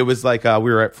 Okay. Like it was like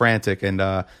we were at Frantic,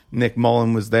 and Nick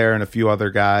Mullen was there, and a few other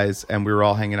guys, and we were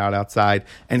all hanging out outside,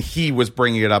 and he was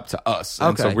bringing it up to us.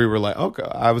 And so we were like, okay.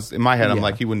 I was in my head, I'm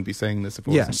like, he wouldn't be saying this if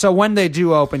it wasn't. So when they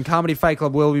do open, Comedy Fight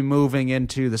Club will be moving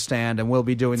into the Stand, and we'll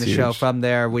be doing the show from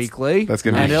there weekly. That's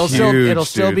gonna be huge. It'll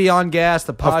still be on Gas.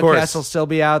 The podcast will still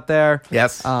be out there.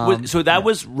 Yes. So that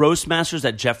was Roast Masters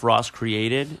that Jeff Ross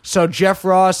created. So Jeff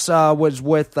Ross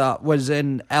was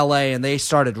in L.A. and they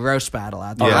started Roast Battle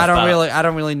out there. Yeah. I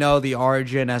don't really know the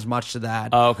origin as much to that.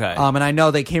 Oh, okay. And I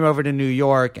know they came over to New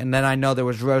York, and then I know there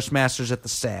was Roast Masters at the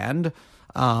Stand.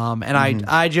 I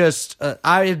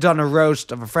had done a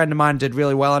roast of a friend of mine, did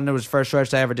really well, and it was the first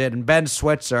roast I ever did. And Ben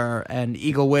Switzer and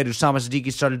Eagle Wid, Usama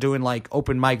Siddiqui started doing like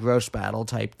open mic roast battle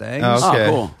type things. Okay. Oh,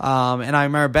 cool. And I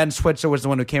remember Ben Switzer was the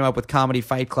one who came up with Comedy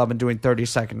Fight Club and doing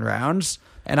 30-second rounds.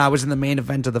 And I was in the main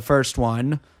event of the first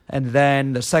one. And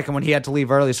then the second one, he had to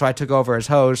leave early, so I took over as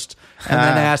host. And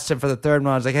then I asked him for the third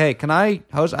one. I was like, hey, can I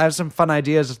host? I have some fun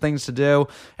ideas of things to do.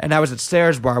 And I was at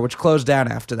Stairs Bar, which closed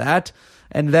down after that.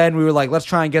 And then we were like, let's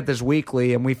try and get this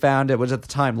weekly. And we found it was at the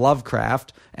time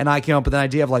Lovecraft. And I came up with an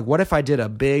idea of like, what if I did a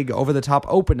big over-the-top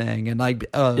opening and like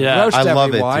roast I love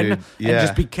everyone it, dude. Yeah.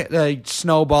 and just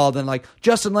snowballed and like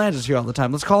Justin Lange is here all the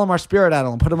time. Let's call him our spirit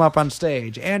animal and put him up on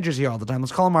stage. Andrew's here all the time.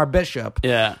 Let's call him our bishop.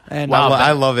 Yeah. And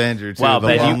I love Andrew too. The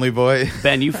Ben, lonely boy.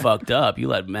 Ben, you fucked up. You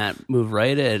let Matt move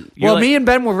right in. Me and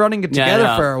Ben were running it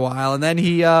together for a while, and then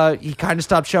he kind of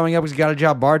stopped showing up because he got a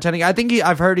job bartending. I think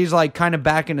I've heard he's like kind of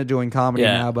back into doing comedy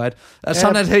now, but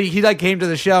sometimes he like came to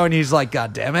the show and he's like,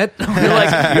 God damn it,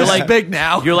 you're like big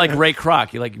now. You're like Ray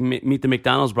Kroc. You like meet the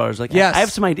McDonald's brothers. Like, yes. I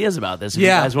have some ideas about this. If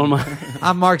yeah, you guys want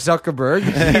I'm Mark Zuckerberg.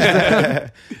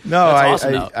 No,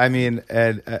 awesome, I mean,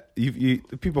 and you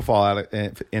people fall out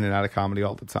in and out of comedy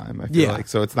all the time. I feel like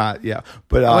so it's not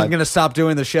but I wasn't gonna stop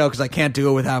doing the show because I can't do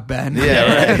it without Ben.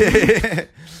 Yeah, right.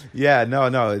 Yeah,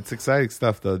 no, it's exciting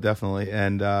stuff though, definitely.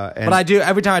 And but I do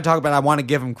every time I talk about it, I want to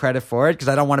give him credit for it because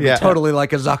I don't want to be totally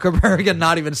like a Zuckerberg and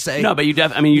not even say no. But you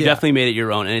definitely made it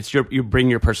your own, and it's you bring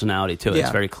your personality to it. Yeah.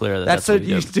 It's very clear that's what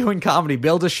you do in comedy.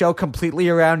 Build a show completely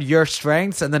around your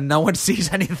strengths, and then no one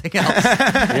sees anything else.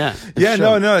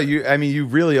 No. You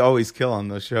really always kill on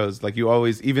those shows. Like you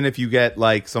always, even if you get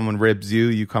like someone ribs you,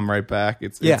 you come right back.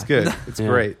 It's good. It's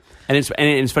great. And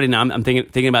it's funny now. I'm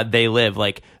thinking about They Live,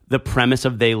 like the premise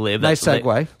of They Live. Nice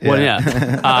segue.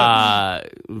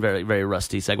 Very very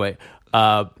rusty segue.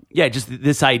 Just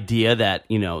this idea that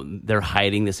they're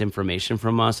hiding this information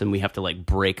from us, and we have to like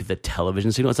break the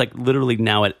television signal. It's like literally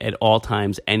now at all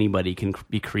times anybody can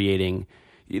be creating.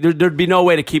 There'd be no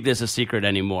way to keep this a secret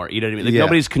anymore. You know what I mean? Like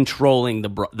nobody's controlling the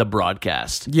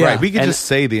broadcast. Yeah, right. We could just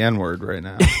say the N-word right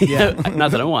now.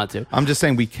 Not that I want to. I'm just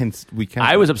saying we can.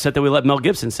 I was upset that we let Mel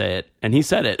Gibson say it, and he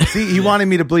said it. See, he wanted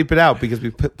me to bleep it out because we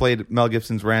played Mel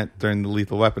Gibson's rant during the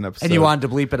Lethal Weapon episode, and you wanted to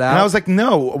bleep it out. And I was like,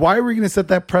 no. Why are we going to set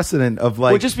that precedent of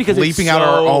like just because bleeping out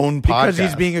our own podcast? Because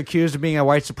he's being accused of being a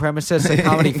white supremacist at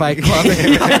Comedy Fight Club.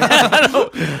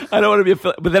 I don't want to be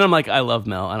affiliated. But then I'm like, I love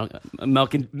Mel. Mel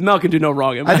can do no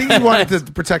wrong. I think he wanted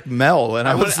to protect Mel, and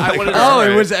I was like, it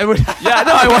was. Yeah,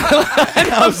 no,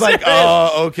 I was like,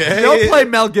 oh, okay. Don't play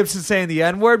Mel Gibson saying the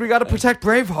N-word. We got to protect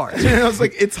Braveheart. And I was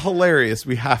like, it's hilarious.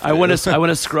 We have to. I want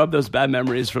to scrub those bad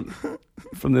memories from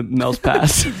the Mel's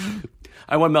past.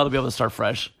 I want Mel to be able to start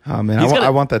fresh. Oh man, I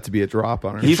want that to be a drop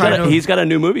on her. He's got a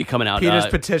new movie coming out. Peter's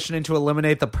petitioning to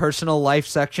eliminate the personal life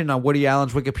section on Woody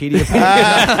Allen's Wikipedia page.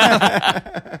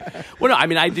 Well, no, I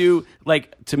mean I do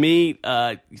like to me,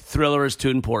 Thriller is too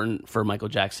important for Michael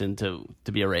Jackson to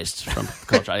be erased from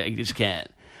culture. I just can't.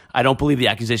 I don't believe the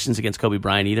accusations against Kobe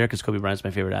Bryant either because Kobe Bryant's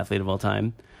my favorite athlete of all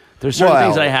time. There's certain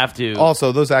things I have to.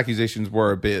 Also, those accusations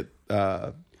were a bit.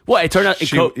 Well, it turned out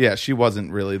she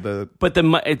wasn't really the. But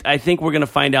I think we're going to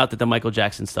find out that the Michael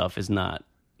Jackson stuff is not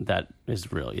that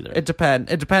is real either. It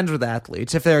depends with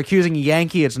athletes. If they're accusing a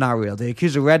Yankee, it's not real. They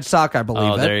accuse a Red Sox, I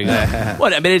believe it. There you go.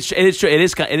 Well, I mean, it is true. It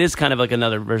is kind of like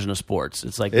another version of sports.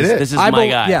 It's like this is my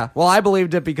guy. Yeah. Well, I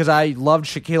believed it because I loved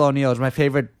Shaquille O'Neal. It was my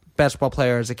favorite basketball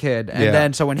player as a kid, and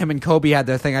then so when him and Kobe had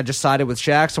their thing, I just sided with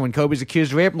Shaq. So when Kobe's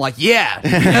accused of rape, I'm like, he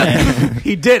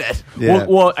did it. Yeah.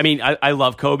 Well, I mean, I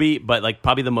love Kobe, but like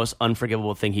probably the most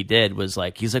unforgivable thing he did was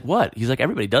like he's like, what? He's like,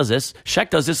 everybody does this. Shaq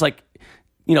does this like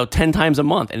 10 times a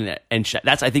month, and Shaq,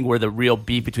 that's I think where the real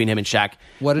beef between him and Shaq.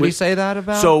 What did he say that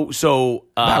about? So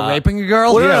about raping a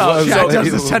girl? Well, no, Shaq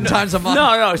does this 10 times a month.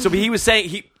 No. So he was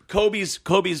saying Kobe's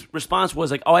response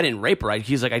was like, "Oh, I didn't rape her."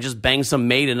 He's like, "I just banged some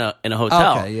maid in a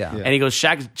hotel." Okay, yeah. And he goes,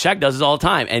 "Shaq does this all the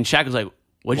time." And Shaq was like,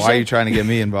 "Why are you trying to get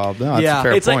me involved?" No, that's a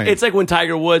fair point. It's like when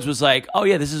Tiger Woods was like, "Oh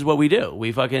yeah, this is what we do.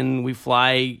 We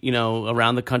fly,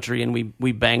 around the country and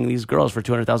we bang these girls for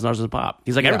 $200,000 a pop."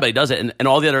 He's like, everybody does it, and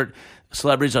all the other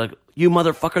celebrities are like, "You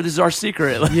motherfucker, this is our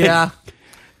secret." Like, yeah.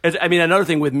 I mean, another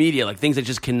thing with media, like things that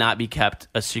just cannot be kept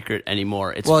a secret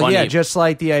anymore. It's funny. Yeah, just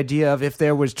like the idea of if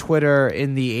there was Twitter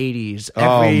in the 80s,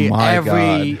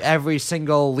 every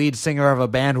single lead singer of a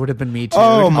band would have been Me Too.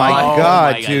 Oh my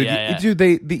God, dude! Yeah. Dude,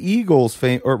 the Eagles,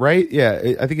 right?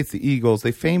 Yeah, I think it's the Eagles.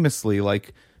 They famously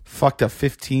like fucked a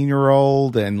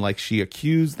 15-year-old and like she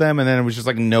accused them, and then it was just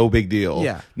like no big deal.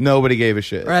 Yeah, nobody gave a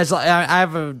shit. Whereas I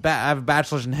have a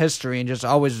bachelor's in history and just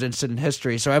always interested in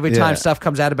history. So every time stuff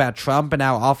comes out about Trump and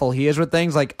how awful he is with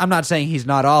things, like I'm not saying he's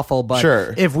not awful, but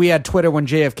if we had Twitter when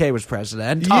JFK was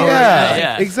president,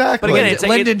 exactly. But again, it's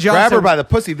Lyndon Johnson, grab her by the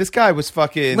pussy. This guy was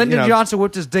fucking. Lyndon Johnson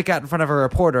whipped his dick out in front of a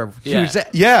reporter.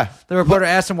 The reporter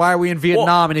asked him, "Why are we in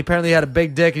Vietnam?" And he apparently had a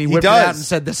big dick, and he whipped it out and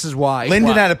said, "This is why."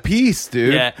 Lyndon had a piece,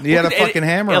 dude. Yeah. He had a fucking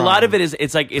hammer. A lot on of it is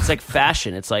it's like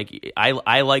fashion. It's like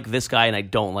I like this guy and I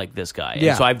don't like this guy. Yeah.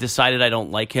 And so I've decided I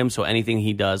don't like him. So anything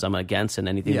he does, I'm against, and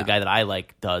anything the guy that I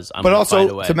like does, I'm. But gonna find a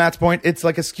also, way. to Matt's point, it's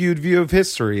like a skewed view of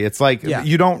history. It's like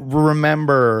you don't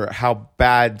remember how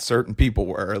bad certain people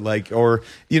were, like, or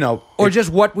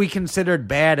just what we considered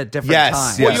bad at different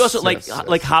times. Well, you also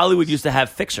like Hollywood used to have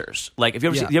fixers. Like, if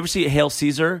you ever see Hail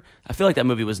Caesar, I feel like that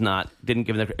movie didn't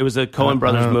give them. It was a Coen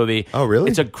Brothers movie. Oh, really?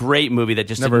 It's a great movie that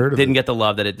just didn't get the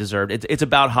love that it deserved. It's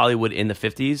about Hollywood in the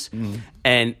 50s,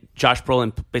 and Josh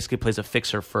Brolin basically plays a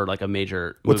fixer for like a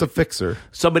major. What's movie. a fixer?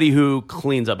 Somebody who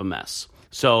cleans up a mess.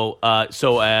 A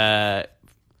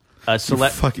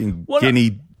fucking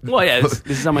guinea. Well, yeah, this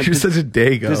is how my You're such a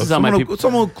dago. This is how my people.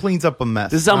 Someone who cleans up a mess.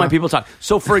 This is how my people talk.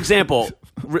 So, for example,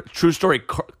 true story.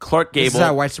 Clark Gable. This is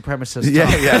how white supremacists talk. Yeah,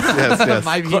 yes.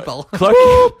 My people. Clark.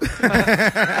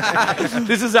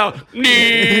 This is how.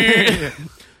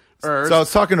 So I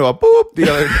was talking to a boop the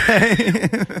other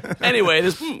day. Anyway,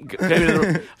 this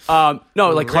no,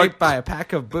 like Raped by a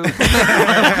pack of boobs.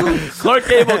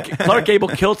 Clark Gable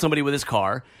killed somebody with his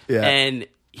car, and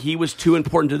he was too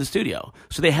important to the studio,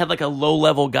 so they had like a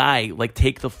low-level guy like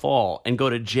take the fall and go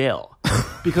to jail.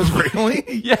 Because really,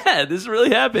 yeah, this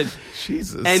really happened.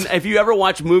 Jesus. And if you ever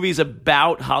watch movies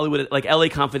about Hollywood, like L.A.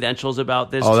 Confidential's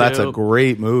about this. Oh, too. that's a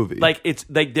great movie. Like it's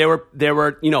like there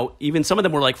were even some of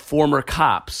them were like former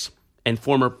cops and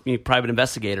former private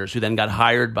investigators who then got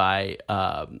hired by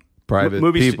private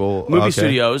movie people,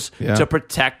 studios to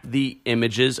protect the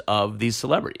images of these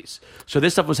celebrities. So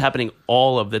this stuff was happening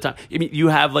all of the time. I mean, you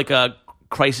have like a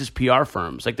crisis PR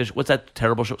firms. Like what's that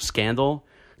terrible show, Scandal?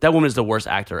 That woman is the worst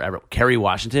actor ever. Kerry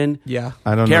Washington. Yeah.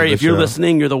 I don't know. Kerry, if you're show.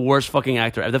 listening, you're the worst fucking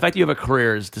actor ever. The fact that you have a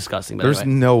career is disgusting, by There's the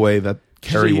way. no way that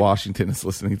Kerry Washington is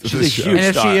listening to she's this a show. huge And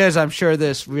if star. she is, I'm sure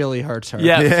this really hurts her.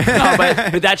 Yeah. No,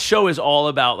 but that show is all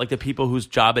about like the people whose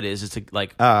job it is to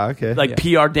like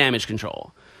PR damage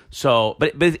control. So,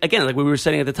 but again, like we were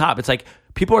saying at the top, it's like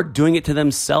people are doing it to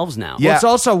themselves now. Well, it's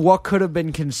also what could have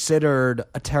been considered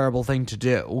a terrible thing to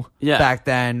do back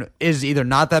then is either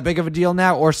not that big of a deal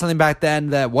now, or something back then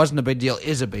that wasn't a big deal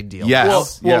is a big deal.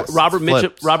 Yes. Well, Robert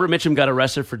Mitchum got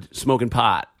arrested for smoking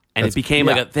pot. And it became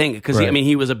like a thing because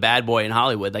he was a bad boy in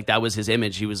Hollywood. Like that was his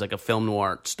image. He was like a film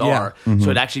noir star. Yeah. So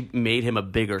it actually made him a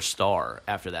bigger star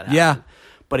after that happened. Yeah.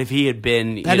 But if he had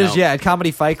been, at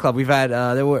Comedy Fight Club, we've had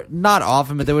there were not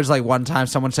often, but there was like one time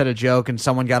someone said a joke and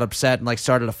someone got upset and like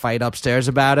started a fight upstairs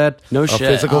about it. No shit. A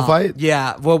physical fight?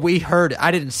 Yeah. Well, we heard.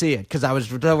 I didn't see it because I was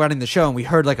running the show, and we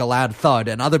heard like a loud thud.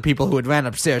 And other people who had ran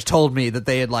upstairs told me that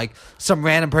they had like some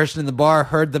random person in the bar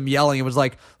heard them yelling. It was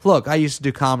like, look, I used to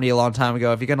do comedy a long time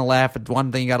ago. If you're gonna laugh at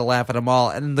one thing, you got to laugh at them all.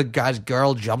 And the guy's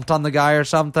girl jumped on the guy or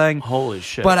something. Holy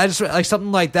shit! But I just like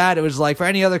something like that. It was like for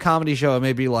any other comedy show, it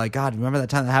may be like, God, remember that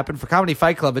time that happened? For Comedy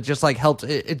Fight Club, it just like helped.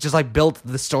 It just like built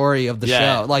the story of the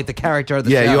show, like the character of the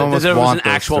show. You almost there was want an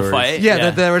actual those fight. stories.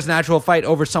 That there was an actual fight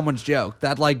over someone's joke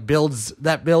that like builds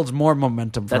more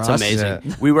momentum for us. That's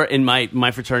amazing. We were in my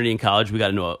fraternity in college. We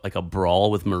got into a brawl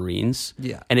with Marines.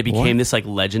 Yeah. And it became this like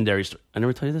legendary story. I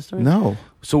never tell you this story? No.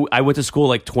 So I went to school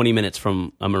like 20 minutes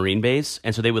from a Marine base,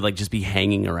 and so they would like just be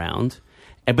hanging around.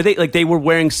 But they were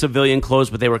wearing civilian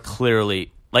clothes, but they were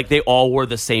clearly like they all wore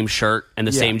the same shirt and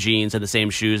the same jeans and the same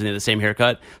shoes and they had the same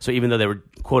haircut. So even though they were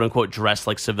quote unquote dressed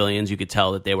like civilians, you could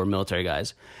tell that they were military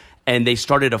guys. And they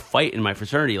started a fight in my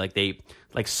fraternity. Like they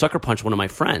like sucker punched one of my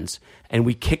friends, and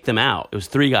we kicked them out. It was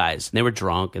 3 guys, and they were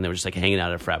drunk, and they were just like hanging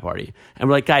out at a frat party. And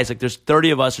we're like, guys, like there's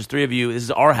 30 of us, there's 3 of you. This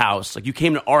is our house. Like you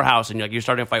came to our house, and you're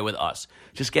starting a fight with us.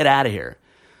 Just get out of here.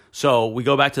 So we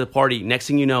go back to the party. Next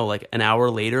thing you know, like an hour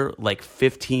later, like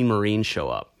 15 Marines show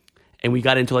up. And we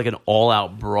got into like an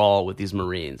all-out brawl with these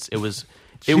Marines. It was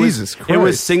Jesus Christ. It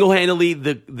was single-handedly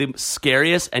the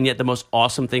scariest and yet the most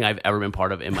awesome thing I've ever been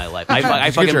part of in my life. I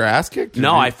Did you get your ass kicked?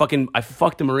 No, I fucked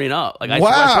a Marine up. Like I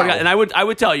Wow. swear to God, and I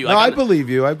would tell you. No, I believe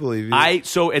you. I believe you.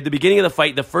 So at the beginning of the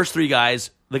fight, the first 3 guys,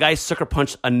 the guy sucker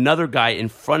punched another guy in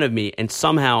front of me, and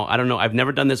somehow, I don't know, I've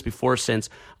never done this before since,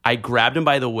 I grabbed him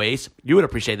by the waist. You would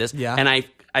appreciate this. Yeah. And I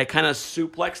kind of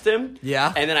suplexed him.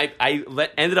 Yeah. And then I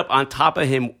ended up on top of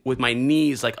him with my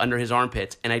knees like under his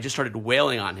armpits, and I just started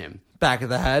wailing on him. Back of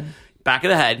the head. Back of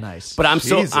the head. Nice. But I'm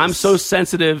Jesus. so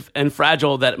sensitive and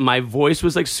fragile that my voice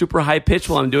was like super high pitched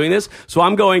while I'm doing this. So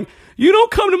I'm going, you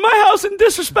don't come to my house and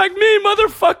disrespect me,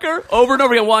 motherfucker, over and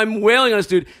over again while I'm wailing on this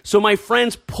dude. So my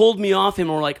friends pulled me off him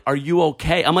and were like, are you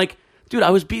okay? I'm like, dude,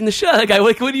 I was beating the shit out of that guy.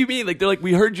 Like, what do you mean? Like, they're like,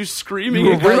 we heard you screaming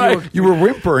and crying. You were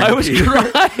whimpering. I was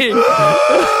crying.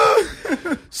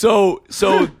 So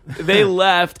they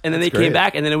left, and then they came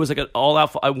back, and then it was like an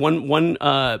all-out.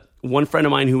 one friend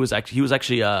of mine who was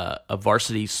actually a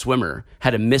varsity swimmer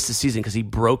had to miss the season because he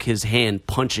broke his hand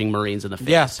punching Marines in the face.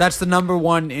 Yes, that's the number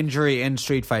one injury in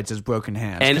street fights is broken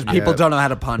hands. And people don't know how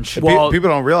to punch. Well, people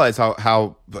don't realize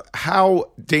how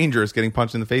dangerous getting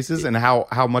punched in the faces and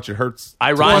how much it hurts.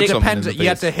 Ironic, it depends. You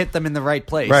have to hit them in the right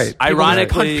place. Right.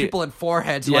 Ironically, punch people in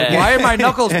foreheads. Like, why are my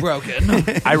knuckles broken?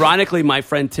 Ironically, my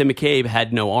friend Tim McCabe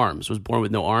had no arms. Was born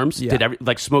with no arms. Yeah.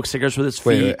 Did smoked cigarettes with his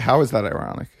feet. Wait, how is that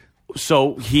ironic?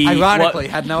 So he ironically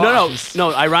had no arms.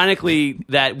 No. Ironically,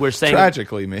 that we're saying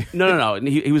tragically me. No.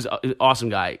 He was an awesome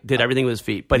guy. Did everything with his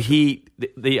feet, but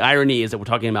the irony is that we're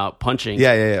talking about punching.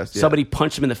 Yeah. Somebody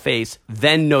punched him in the face,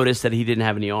 then noticed that he didn't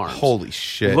have any arms. Holy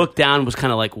shit! Looked down, was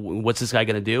kind of like, "What's this guy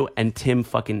gonna do?" And Tim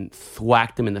fucking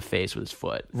thwacked him in the face with his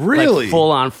foot. Really? Like,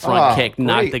 full on front kick,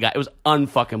 knocked great. the guy. It was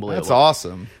unfucking believable. That's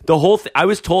awesome. The whole thing. I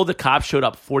was told the cops showed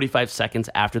up 45 seconds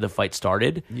after the fight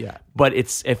started. Yeah. But it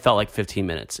felt like 15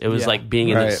 minutes. It was like being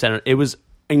in the Right. center. It was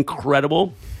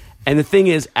incredible. And the thing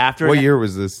is, after What year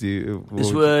was this?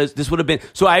 this would have been.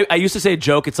 So I used to say a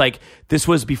joke. It's like this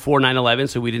was before 9/11,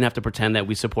 so we didn't have to pretend that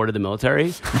we supported the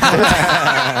military.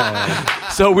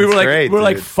 So we were like, great,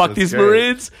 like, dude. fuck That's these great.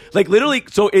 Marines. Like literally.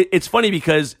 So it's funny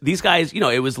because these guys,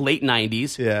 it was late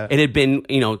 90s. Yeah. It had been,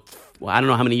 I don't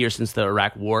know how many years since the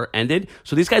Iraq War ended.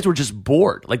 So these guys were just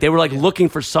bored. Like they were like looking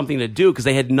for something to do because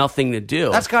they had nothing to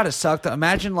do. That's gotta suck. Though.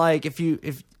 Imagine like if you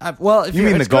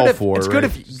mean the Gulf War, it's right? good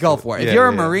if you Gulf War. If Yeah, you're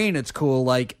a yeah. Marine, it's cool.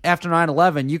 Like after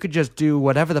 9/11, you could just do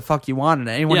whatever the fuck you wanted.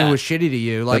 Anyone Yeah. who was shitty to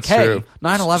you, like, That's hey, true.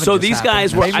 9/11. So just these happened.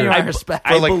 guys were- Pay me my I- respect.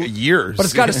 for like years. But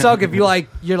it's gotta suck if you're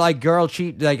like girl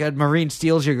cheat, like a Marine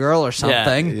steals your girl or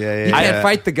something. Yeah, You can't yeah.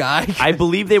 fight the guy. I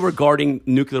believe they were guarding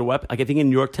nuclear weapons. Like I think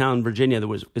in Yorktown, Virginia,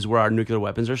 is where our nuclear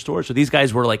weapons are stored. So these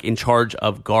guys were like in charge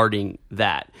of guarding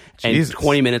that. And Jesus.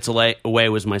 20 minutes away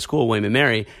was my school, William and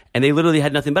Mary, and they literally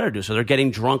had nothing better to do. So they're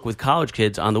getting drunk with college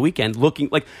kids on the weekend, looking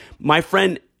like my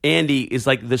friend Andy is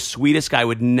like the sweetest guy.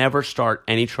 Would never start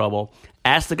any trouble.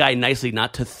 Asked the guy nicely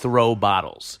not to throw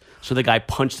bottles. So the guy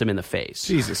punched him in the face.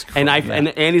 Jesus Christ. And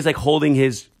Andy's like holding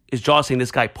his jaw saying,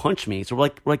 this guy punched me. So we're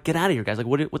like, get out of here, guys. Like,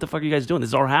 what the fuck are you guys doing? This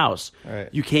is our house. Right.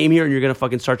 You came here and you're going to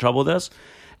fucking start trouble with us?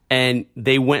 And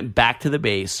they went back to the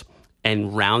base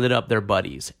and rounded up their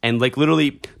buddies. And like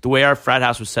literally the way our frat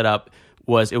house was set up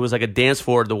was it was like a dance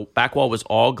floor. The back wall was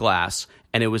all glass.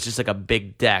 And it was just like a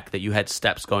big deck that you had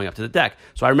steps going up to the deck.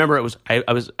 So I remember I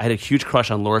had a huge crush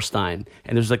on Laura Stein.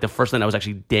 And this was like the first time I was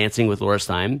actually dancing with Laura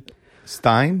Stein.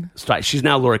 Stein? She's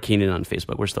now Laura Keenan on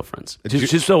Facebook. We're still friends.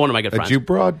 She's still one of my good A friends. Jew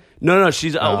broad? No.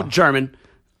 She's German.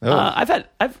 Oh.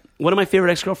 I've one of my favorite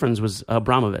ex-girlfriends was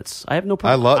Abramovitz. I have no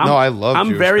problem. I love I'm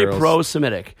Jewish very girls.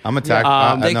 pro-Semitic. I'm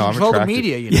attacked. They I'm control the attracted.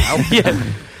 media, you know. Yeah.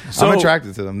 So, I'm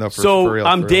attracted to them. No, for real.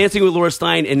 I'm for real. dancing with Laura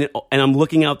Stein, and I'm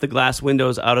looking out the glass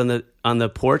windows out on the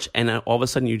porch, and all of a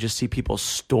sudden you just see people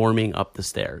storming up the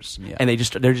stairs, and they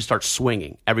just start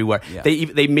swinging everywhere. Yeah.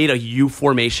 They made a U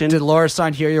formation. Did Laura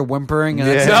Stein hear your whimpering and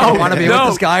Yeah. said, I don't want to be with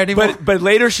this guy anymore? But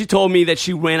later she told me that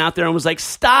she ran out there and was like,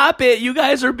 "Stop it! You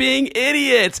guys are being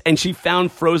idiots!" And she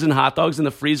found frozen hot dogs in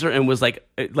the freezer and was like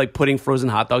putting frozen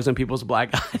hot dogs on people's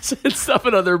black eyes and stuff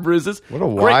and other bruises. What a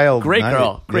wild great night.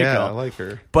 girl, great Yeah, girl. I like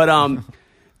her. But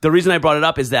the reason I brought it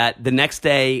up is that the next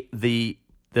day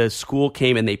the school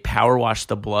came and they power washed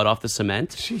the blood off the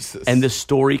cement. Jesus. And the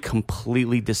story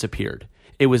completely disappeared.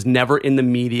 It was never in the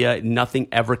media. Nothing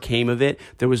ever came of it.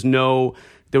 There was no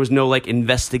like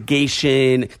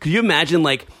investigation. Could you imagine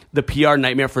like the PR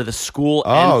nightmare for the school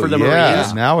and for the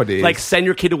Marines? Nowadays. Like send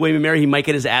your kid to William & Mary, he might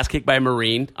get his ass kicked by a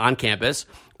Marine on campus.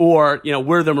 Or,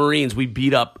 we're the Marines. We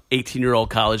beat up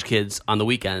 18-year-old college kids on the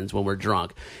weekends when we're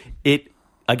drunk.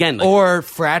 Again, like, or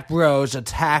frat bros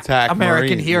attack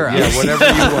American Marine. heroes. Yeah, whatever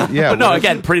you want. Yeah, but no, whatever.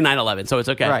 again, pre 9/11, so it's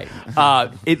okay. Right.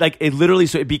 It literally,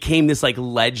 so it became this like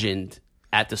legend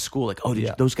at the school. Like,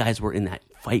 those guys were in that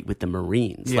fight with the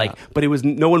Marines. Yeah. Like, but it was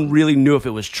no one really knew if it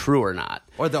was true or not.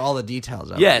 Or all the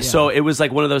details of Yeah, it. so it was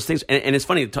like one of those things. And it's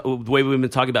funny the way we've been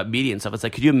talking about media and stuff. It's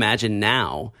like, could you imagine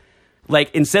now?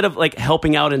 Like, instead of like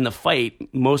helping out in the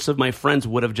fight, most of my friends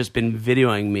would have just been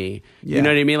videoing me. Yeah. You know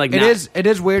what I mean? Like, it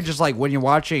is weird. Just like when you're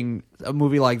watching a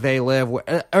movie like They Live or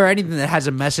anything that has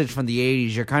a message from the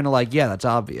 80s, you're kind of like, yeah, that's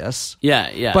obvious.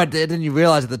 Yeah. But then you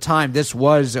realize at the time this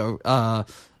was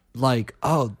like,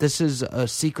 oh, this is a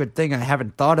secret thing I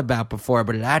haven't thought about before,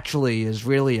 but it actually is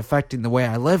really affecting the way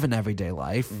I live in everyday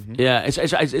life. Mm-hmm. Yeah,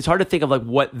 it's hard to think of like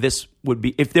what this would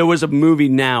be if there was a movie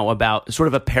now about sort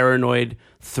of a paranoid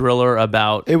thriller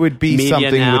about It would be media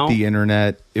something now. with the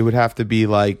internet. It would have to be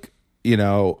like,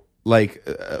 like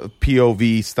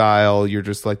POV style. You're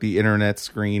just like the internet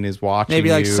screen is watching. Maybe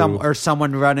like you.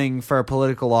 someone running for a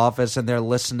political office and they're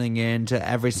listening in to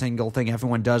every single thing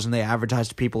everyone does, and they advertise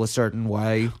to people a certain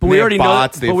way. But we already know.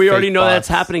 But we already know that's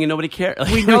happening, and nobody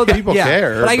cares. We know that people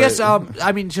care. But I guess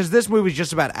I mean, because this movie is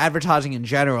just about advertising in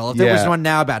general. If there was one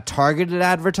now about targeted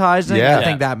advertising, I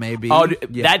think that may be. Oh,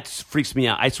 that freaks me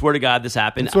out. I swear to God, this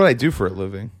happened. That's what I do for a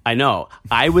living. I know.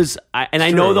 I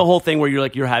know the whole thing where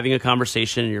you're having a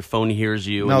conversation and your phone hears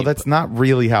you. No, that's not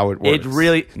really how it works. It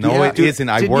really it isn't.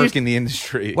 I work in the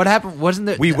industry. What happened? Wasn't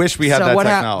there? We wish we had that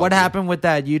technology. What happened with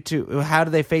that YouTube? How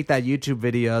do they fake that YouTube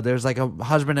video? There's like a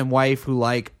husband and wife who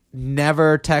like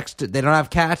never texted. They don't have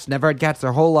cats. Never had cats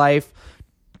their whole life.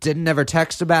 Didn't ever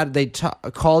text about it. They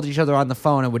called each other on the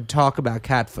phone and would talk about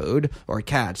cat food or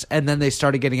cats, and then they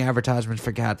started getting advertisements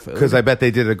for cat food. Because I bet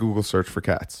they did a Google search for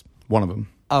cats. One of them.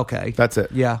 Okay, that's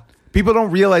it. Yeah. People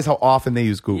don't realize how often they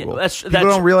use Google. Yeah, People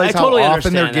don't realize how totally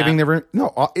often they're understand giving that. their...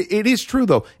 No, it is true,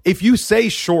 though. If you say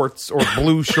shorts or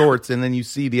blue shorts and then you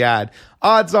see the ad,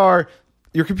 odds are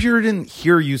your computer didn't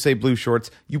hear you say blue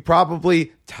shorts. You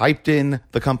probably typed in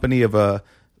the company of a,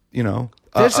 you know...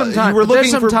 There's sometimes, you were looking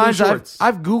for blue I've shorts.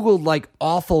 Googled like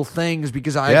awful things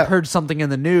because I heard something in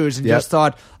the news and just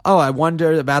thought, oh, I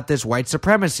wonder about this white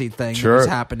supremacy thing that was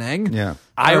happening. Yeah.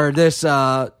 Or this,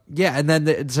 and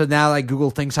then so now like Google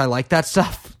thinks I like that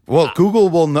stuff. Well, Google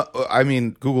will know. I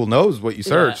mean, Google knows what you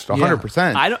searched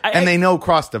 100%, and they know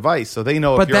cross device, so they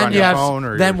know if you're on your phone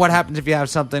or. Then what happens if you have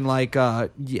something like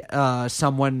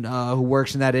someone who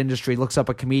works in that industry looks up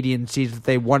a comedian, sees that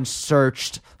they once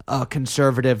searched a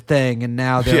conservative thing, and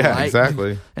now they're like,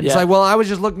 exactly. And it's like, well, I was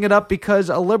just looking it up because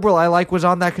a liberal I like was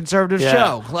on that conservative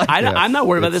show. Like, I'm not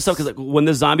worried about this stuff because when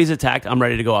the zombies attack, I'm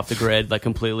ready to go off the grid like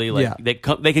completely. Like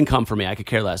they can come for me. I could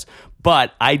care less.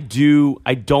 But I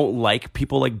don't like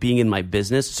people like being in my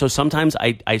business. So sometimes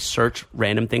I search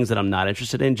random things that I'm not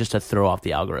interested in just to throw off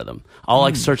the algorithm. I'll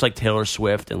like search like Taylor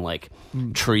Swift and like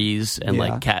trees and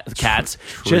like cats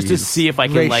just to see if I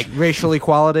can like racial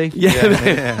equality.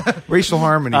 Racial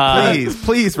harmony.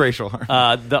 Please, racial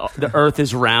harmony. The Earth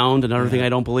is round. Another thing I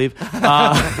don't believe.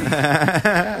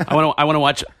 I want to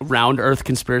watch round Earth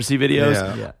conspiracy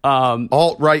videos.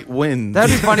 Alt-right wins.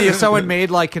 That'd be funny if someone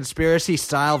made like conspiracy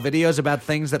style videos about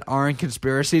things that aren't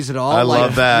conspiracies at all. I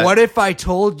love that. What if I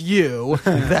told you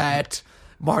that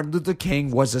Martin Luther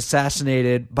King was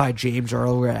assassinated by James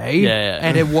Earl Ray,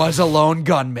 and it was a lone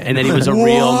gunman, and then he was a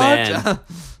real man.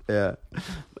 Yeah.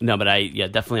 No, but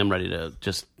definitely I'm ready to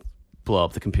just blow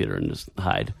up the computer and just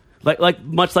hide. Like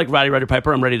much like Roddy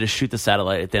Piper, I'm ready to shoot the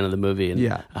satellite at the end of the movie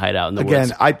and hide out in the woods.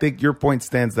 Again, I think your point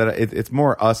stands that it's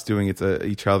more us doing it to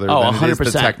each other than 100%. it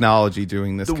is the technology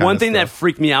doing this. The one thing that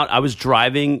freaked me out, I was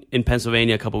driving in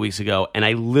Pennsylvania a couple weeks ago, and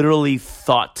I literally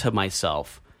thought to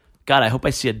myself, God, I hope I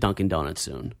see a Dunkin' Donuts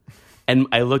soon. And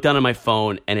I looked down at my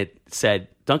phone, and it said,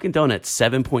 Dunkin' Donuts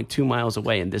 7.2 miles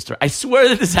away in this direction. I swear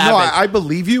that this happened. No, I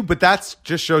believe you, but that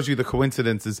just shows you the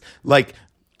coincidences.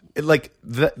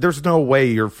 There's no way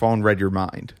your phone read your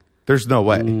mind. There's no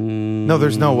way. No,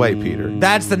 there's no way, Peter.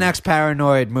 That's the next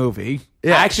Paranoid movie.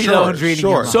 Yeah, actually,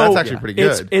 sure. So that's actually pretty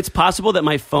good. It's possible that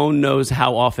my phone knows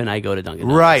how often I go to Dunkin'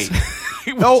 Donuts.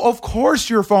 Right. No, of course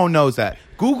your phone knows that.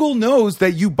 Google knows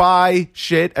that you buy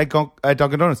shit at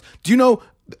Dunkin' Donuts. Do you know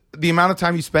the amount of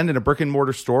time you spend in a brick and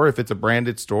mortar store if it's a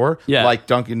branded store like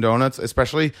Dunkin' Donuts,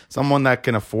 especially someone that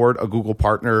can afford a Google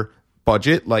partner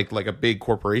budget like a big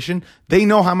corporation? They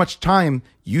know how much time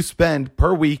you spend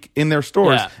per week in their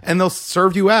stores, and they'll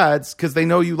serve you ads because they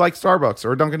know you like Starbucks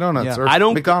or Dunkin' Donuts or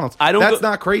McDonald's. That's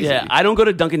not crazy. Yeah, I don't go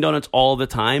to Dunkin' Donuts all the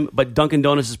time, but Dunkin'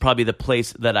 Donuts is probably the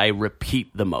place that I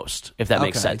repeat the most, if that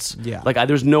makes sense. Yeah, like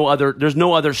there's no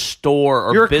other store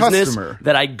or business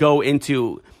that I go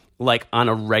into like on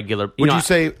a regular. Would you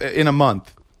say in a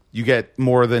month you get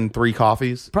more than 3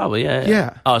 coffees? Probably,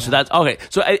 yeah. Oh, so that's okay.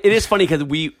 So it is funny because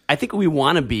I think we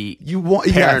want to be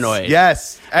paranoid.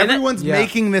 Yes. Everyone's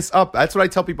making this up. That's what I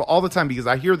tell people all the time because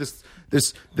I hear this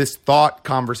thought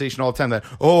conversation all the time that,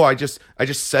 I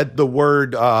just said the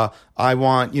word I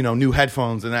want, new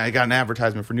headphones, and I got an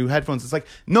advertisement for new headphones. It's like,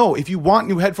 no, if you want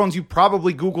new headphones, you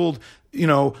probably Googled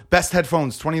best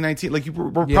headphones 2019. Like you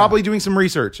were probably doing some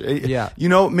research.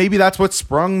 Maybe that's what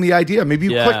sprung the idea. Maybe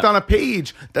you clicked on a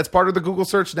page that's part of the Google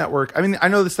search network. I mean, I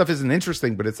know this stuff isn't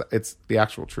interesting, but it's the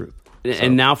actual truth.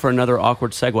 And now for another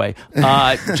awkward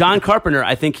segue. John Carpenter,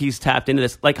 I think he's tapped into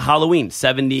this, like Halloween,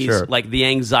 70s, like the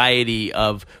anxiety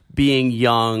of being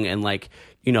young and like,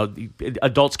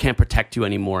 adults can't protect you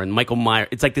anymore. And Michael Myers,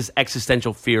 it's like this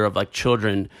existential fear of like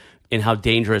children how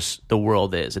dangerous the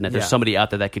world is, and that there's somebody out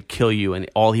there that could kill you, and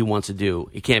all he wants to do,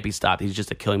 he can't be stopped. He's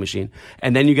just a killing machine.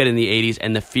 And then you get in the 80s,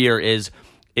 and the fear is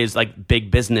like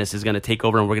big business is going to take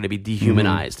over, and we're going to be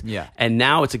dehumanized. Yeah. And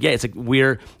now it's like I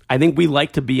think we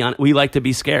like to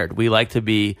be scared. We like to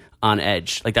be on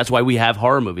edge. Like that's why we have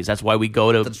horror movies. That's why we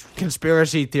go to the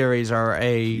conspiracy theories are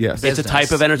it's a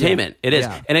type of entertainment. It is.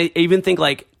 And I even think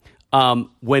like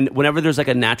whenever there's like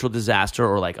a natural disaster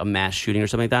or like a mass shooting or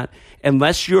something like that,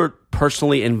 unless you're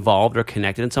personally involved or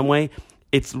connected in some way,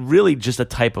 it's really just a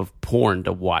type of porn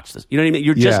to watch this. You know what I mean?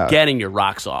 You're just getting your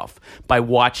rocks off by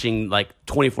watching like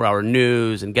 24-hour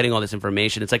news and getting all this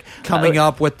information. It's like coming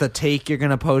up with the take you're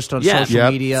going to post on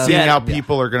social media. Seeing how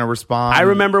people are going to respond. I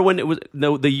remember when it was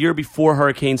the year before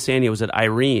Hurricane Sandy, it was at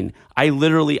Irene. I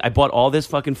bought all this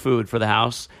fucking food for the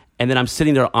house. And then I'm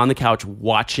sitting there on the couch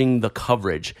watching the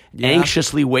coverage,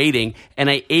 anxiously waiting, and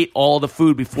I ate all the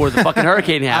food before the fucking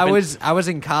hurricane happened. I was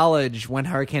in college when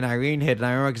Hurricane Irene hit, and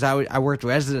I remember because I worked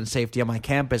resident safety on my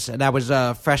campus, and that was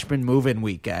a freshman move-in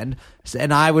weekend.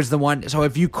 And I was the one. So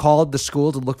if you called the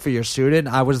school to look for your student,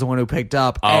 I was the one who picked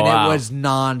up, and it was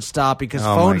nonstop because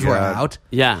phones were out.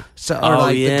 Yeah. So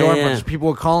the dorm people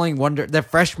were calling. The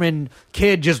freshman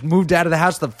kid just moved out of the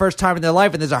house the first time in their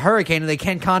life, and there's a hurricane, and they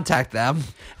can't contact them.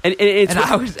 It's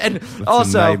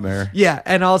also a nightmare. Yeah,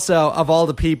 and also of all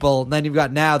the people, then you've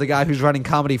got now the guy who's running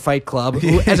Comedy Fight Club,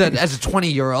 who as a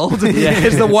 20-year-old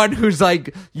is the one who's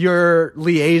like your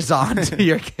liaison to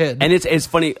your kid. And it's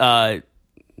funny.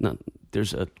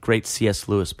 There's a great C.S.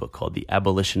 Lewis book called The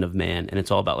Abolition of Man, and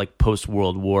it's all about like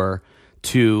post-World War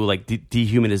II, like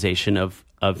dehumanization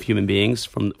of human beings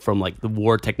from like the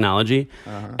war technology.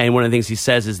 And one of the things he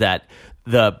says is that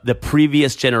the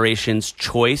previous generation's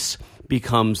choice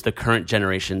becomes the current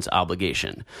generation's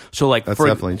obligation. So like that's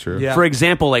definitely true. Yeah. For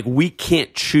example, like we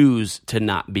can't choose to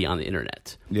not be on the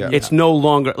internet. Yeah. It's no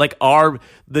longer like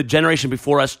the generation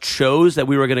before us chose that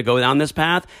we were going to go down this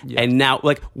path, and now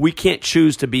like we can't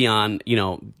choose to be on,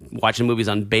 watching movies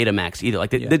on Betamax either. Like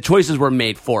the choices were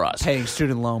made for us. Paying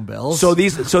student loan bills. So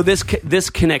this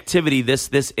connectivity,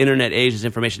 this internet age, this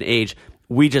information age,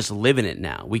 we just live in it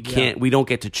now. We don't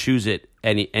get to choose it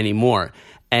anymore.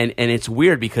 And it's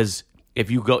weird because if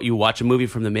you watch a movie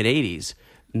from the mid 80s,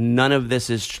 none of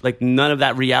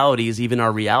that reality is even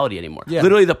our reality anymore. Yeah.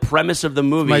 Literally, the premise of the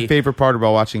movie. My favorite part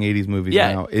about watching 80s movies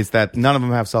now is that none of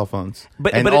them have cell phones,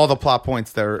 but all the plot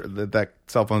points that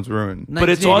cell phones ruin. But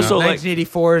it's also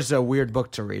 1984 is a weird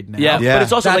book to read now. Yeah. But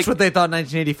it's also that's what they thought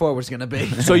 1984 was going to be.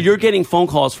 So you're getting phone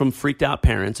calls from freaked out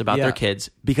parents about their kids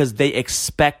because they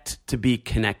expect to be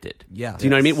connected. Yeah. Do you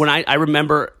know what I mean? When I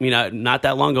remember, not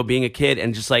that long ago being a kid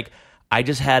and just like, I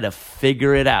just had to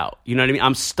figure it out. You know what I mean?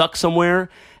 I'm stuck somewhere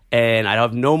and I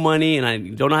have no money and I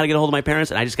don't know how to get a hold of my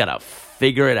parents and I just got to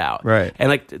figure it out. Right. And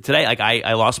like today, like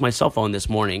I lost my cell phone this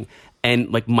morning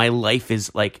and like my life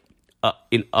is like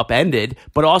upended,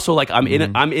 but also like I'm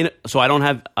in so I don't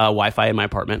have Wi-Fi in my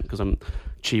apartment because I'm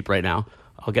cheap right now.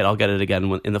 I'll get it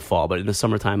again in the fall, but in the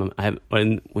summertime I have.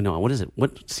 What is it?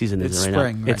 What season is it right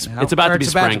spring now? Right now. It's about to be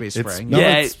spring.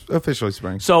 It's officially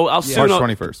spring. So March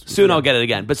 21st. Soon I'll get it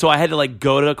again. But so I had to like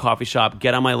go to a coffee shop,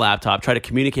 get on my laptop, try to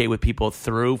communicate with people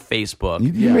through Facebook.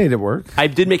 You made it work. I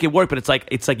did make it work, but it's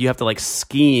like you have to like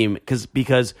scheme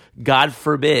because God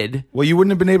forbid. Well, you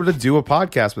wouldn't have been able to do a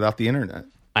podcast without the internet.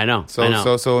 I know.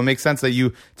 So it makes sense that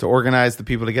to organize the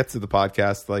people to get to the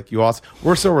podcast. Like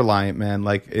we're so reliant, man.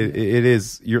 Like it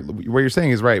is. What you're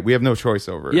saying is right. We have no choice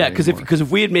over it. Yeah, because if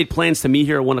we had made plans to meet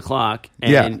here at 1:00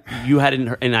 and you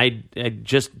hadn't, and I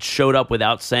just showed up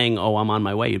without saying, "Oh, I'm on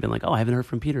my way," you'd been like, "Oh, I haven't heard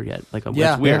from Peter yet." Like,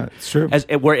 that's weird. Yeah, it's true.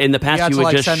 Where in the past you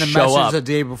would just send a show message up the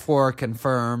day before,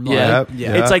 confirm. Yeah.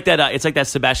 It's like that. It's like that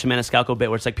Sebastian Maniscalco bit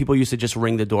where it's like people used to just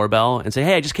ring the doorbell and say,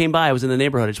 "Hey, I just came by. I was in the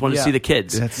neighborhood. I just wanted to see the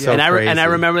kids." That's so crazy. And I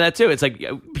remember that too. It's like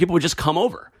people would just come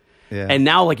over. Yeah. And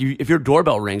now, like, if your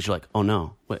doorbell rings, you're like, "Oh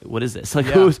no, what is this? Like,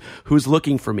 who's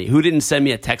looking for me? Who didn't send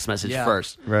me a text message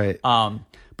first?" Right.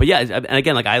 But yeah, and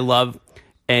again, like I love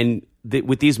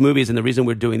with these movies, and the reason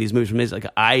we're doing these movies for me is like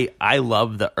I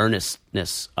love the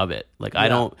earnestness of it. Like I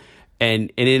don't.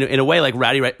 And in a way, like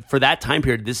Rowdy, for that time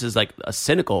period, this is like a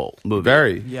cynical movie.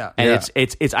 Very. And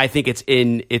it's I think it's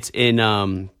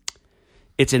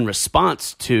in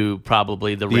response to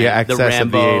probably the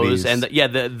Rambos and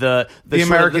the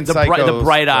American Psychos, the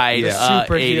bright-eyed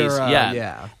superhero,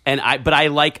 80s, And I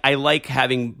like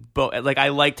having like I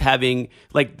liked having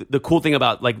like the cool thing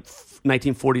about like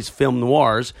 1940s film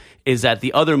noirs is that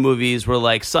the other movies were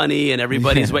like sunny and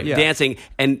everybody's dancing,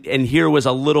 and here was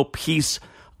a little piece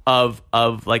of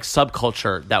like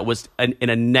subculture that was in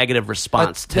a negative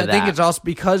response to that. I think it's also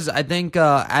because I think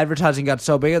advertising got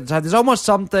so big at the time. There's almost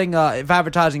something, if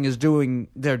advertising is doing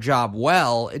their job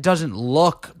well, it doesn't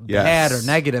look bad or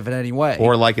negative in any way.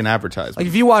 Or like an advertisement. Like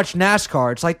if you watch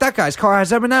NASCAR, it's like, that guy's car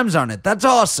has M&Ms on it. That's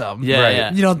awesome. Yeah, right.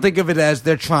 Yeah. You don't think of it as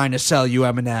they're trying to sell you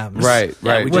M&Ms. Right,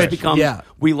 right. We just become,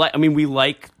 we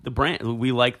like the brand.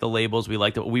 We like the labels. We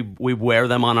like we wear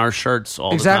them on our shirts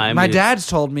all the time. My dad's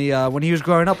told me when he was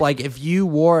growing up, like if you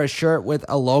wore a shirt with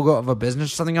a logo of a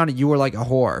business or something on it, you were like a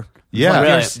whore. Yeah, like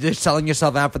really? you're selling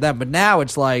yourself out for them. But now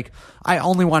it's like I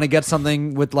only want to get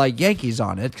something with like Yankees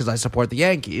on it because I support the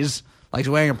Yankees. Like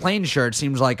wearing a plain shirt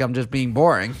seems like I'm just being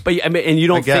boring. But I mean, and you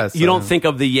don't think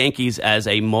of the Yankees as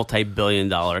a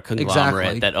multi-billion-dollar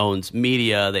conglomerate that owns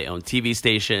media. They own TV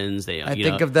stations. I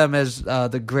think of them as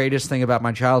the greatest thing about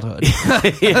my childhood.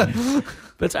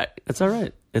 But it's all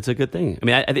right. It's a good thing. I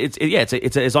mean,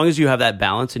 it's as long as you have that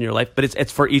balance in your life. But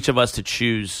it's for each of us to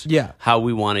choose how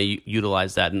we want to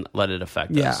utilize that and let it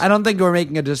affect us. Yeah, I don't think we're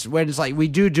making when it's like we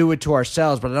do it to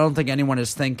ourselves, but I don't think anyone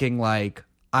is thinking like,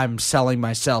 I'm selling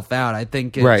myself out. I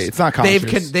think it's not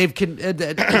conscious.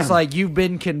 It's like you've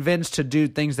been convinced to do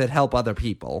things that help other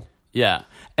people. Yeah,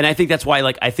 and I think that's why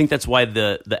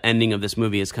the ending of this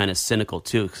movie is kind of cynical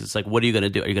too, because it's like, what are you going to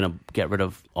do? Are you going to get rid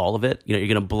of all of it? You're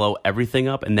going to blow everything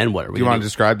up, and then what? Are we do you want to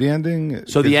describe the ending?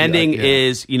 So the ending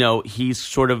is, he's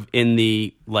sort of in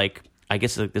the I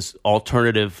guess this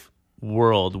alternative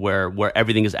world where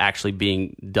everything is actually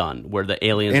being done, where the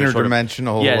aliens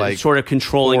interdimensional are sort of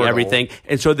controlling portal. Everything,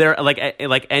 and so they're like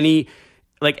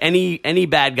any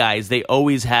bad guys, there's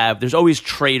always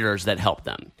traitors that help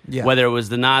them. Yeah. Whether it was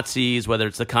the Nazis, whether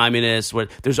it's the communists,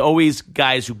 there's always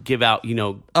guys who give out,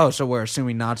 Oh, so we're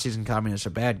assuming Nazis and communists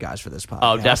are bad guys for this podcast.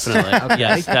 Oh, definitely. Okay.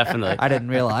 Yes, definitely. I didn't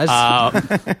realize.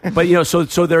 But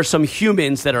so there's some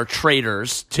humans that are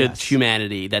traitors to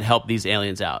humanity that help these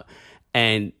aliens out,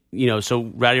 and so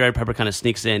Rowdy Roddy Piper kind of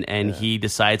sneaks in, and he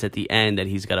decides at the end that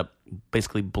he's got to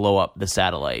basically blow up the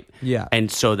satellite. Yeah, and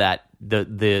so that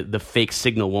the fake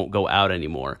signal won't go out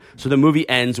anymore. So the movie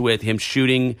ends with him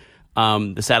shooting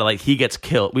the satellite. He gets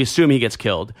killed. We assume he gets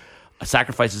killed,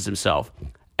 sacrifices himself,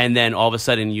 and then all of a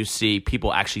sudden you see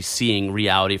people actually seeing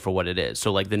reality for what it is.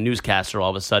 So like the newscaster all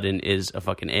of a sudden is a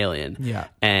fucking alien. Yeah,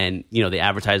 and the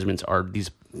advertisements are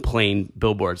these plain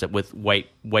billboards with white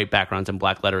backgrounds and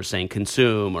black letters saying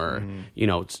 "consume" or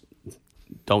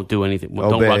don't do anything.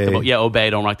 Don't rock the boat. Yeah, obey.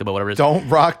 Don't rock the boat. Whatever it is. Don't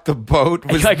rock the boat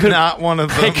was not one of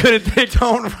them.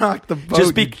 Don't rock the boat.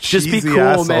 Just be cool,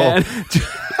 asshole. man.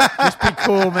 Just be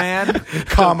cool, man.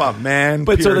 Comma, man.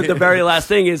 But period. so that the very last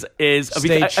thing is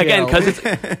Stay again, because it's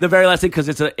the very last thing, because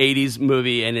it's an 80s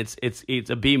movie and it's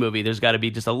a B movie. There's got to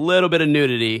be just a little bit of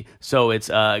nudity. So it's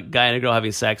a guy and a girl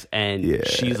having sex, and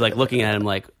she's like looking at him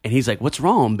and he's like, "What's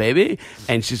wrong, baby?"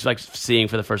 And she's like seeing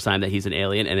for the first time that he's an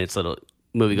alien, and it's little.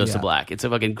 Movie goes to black. It's a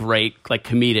fucking great,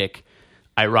 comedic,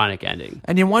 ironic ending.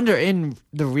 And you wonder, in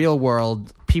the real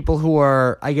world, people who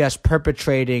are, I guess,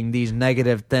 perpetrating these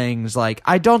negative things,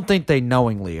 I don't think they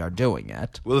knowingly are doing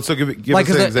it. Well, let's give us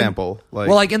an example.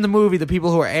 Like in the movie, the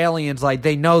people who are aliens,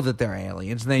 they know that they're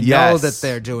aliens, and they know that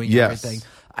they're doing everything.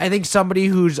 I think somebody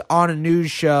who's on a news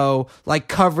show,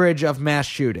 coverage of mass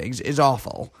shootings, is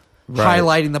awful. Right.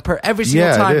 Highlighting every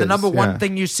single time. The number one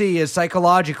thing you see is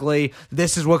psychologically,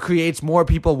 this is what creates more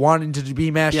people wanting to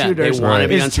be mass shooters. They want to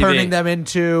be on TV. Turning them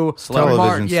into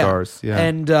television stars. Yeah.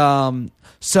 And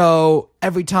so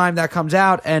every time that comes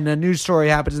out and a news story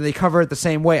happens and they cover it the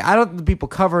same way, I don't think the people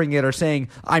covering it are saying,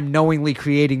 I'm knowingly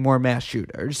creating more mass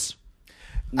shooters.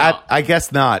 No. I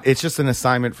guess not. It's just an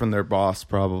assignment from their boss,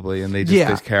 probably, and they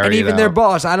just carry it out. And even their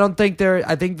boss, I don't think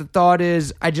I think the thought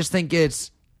is, I just think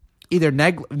it's either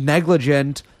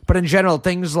negligent, but in general,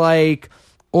 things like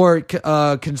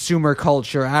consumer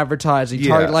culture, advertising,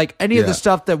 target, any of the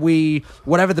stuff that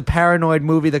whatever the paranoid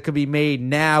movie that could be made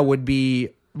now would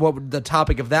be, what the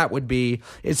topic of that would be,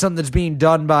 is something that's being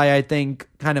done by, I think,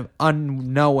 kind of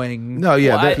unknowing. No,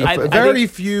 very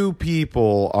few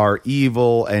people are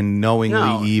evil and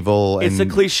knowingly evil. It's a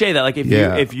cliche that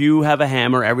if you have a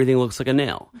hammer, everything looks like a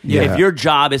nail. Yeah. If your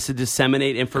job is to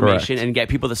disseminate information and get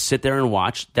people to sit there and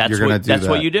watch, that's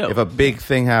what you do. If a big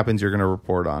thing happens, you're going to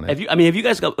report on it. Have you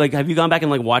guys gone back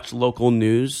and watched local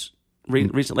news?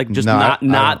 Recently, not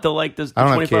the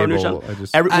 24-hour news channel.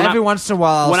 Every once in a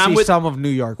while, I'll see some of New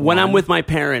York. When I'm with my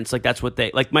parents, that's what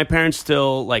they like. My parents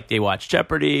still they watch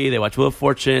Jeopardy, they watch Wheel of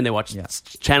Fortune, they watch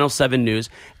Channel 7 News,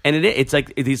 and it's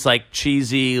these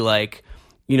cheesy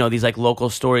these like local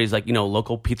stories, like,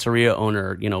 local pizzeria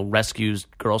owner, rescues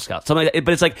Girl Scouts, something like that.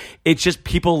 But it's just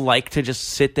people like to just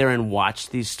sit there and watch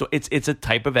these stories. It's a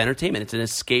type of entertainment. It's an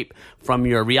escape from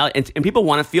your reality. And people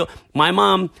want to feel. My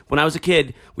mom, when I was a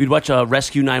kid, we'd watch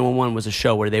Rescue 911 was a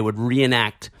show where they would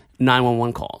reenact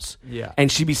 911 calls. Yeah.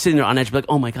 And she'd be sitting there on edge, be like,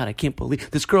 oh my God, I can't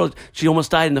believe this girl, she almost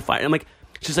died in the fire. And I'm like,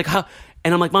 she's like, how?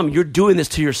 And I'm like, Mom, you're doing this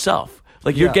to yourself.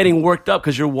 Like, you're getting worked up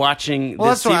because you're watching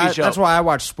this TV show. That's why I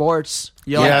watch sports.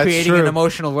 You're like creating an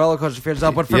emotional roller coaster for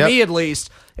yourself. But for me, at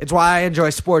least, it's why I enjoy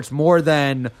sports more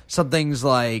than some things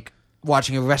like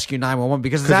watching a Rescue 911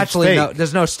 because it's actually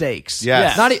there's no stakes.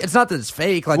 Yes. It's not that it's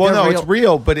fake. Like, it's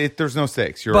real, but there's no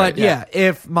stakes. You're right. But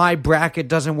if my bracket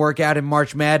doesn't work out in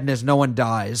March Madness, no one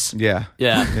dies. Yeah,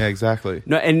 exactly.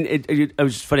 No, and it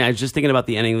was just funny. I was just thinking about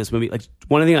the ending of this movie. Like,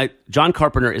 one thing, like, John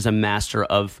Carpenter is a master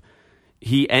of.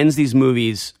 He ends these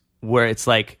movies where it's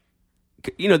like,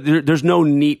 there's no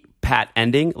neat pat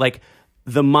ending. Like,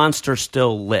 the monster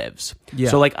still lives. Yeah.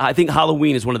 So, like, I think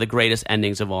Halloween is one of the greatest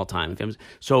endings of all time.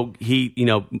 So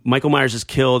Michael Myers is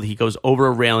killed. He goes over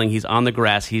a railing. He's on the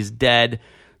grass. He's dead.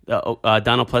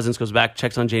 Donald Pleasance goes back,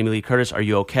 checks on Jamie Lee Curtis. Are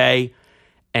you okay?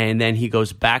 And then he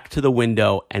goes back to the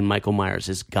window, and Michael Myers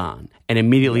is gone. And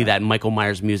immediately that Michael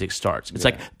Myers music starts. It's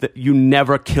like you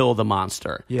never kill the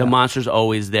monster. Yeah. The monster's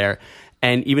always there.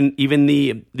 And even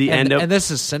the end of, and this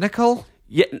is cynical.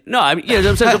 Yeah, no, I mean,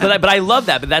 but I love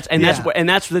that. But that's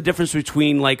the difference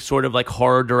between like sort of like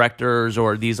horror directors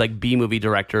or these like B movie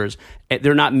directors.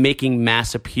 They're not making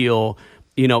mass appeal.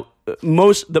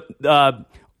 Most the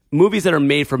movies that are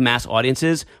made for mass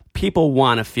audiences, people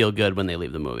want to feel good when they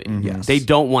leave the movie. Mm-hmm. Yes. They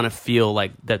don't want to feel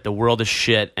like that the world is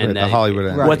shit and that the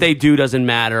Hollywood what they do doesn't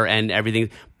matter and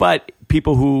everything. But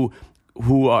people who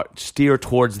steer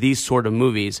towards these sort of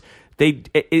movies.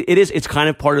 It's kind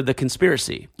of part of the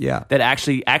conspiracy. Yeah. That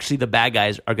actually the bad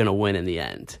guys are going to win in the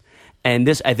end. And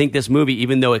I think this movie,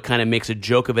 even though it kind of makes a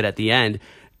joke of it at the end,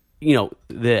 the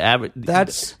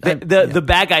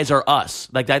bad guys are us.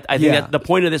 Like that, I think that the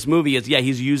point of this movie is,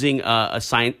 he's using a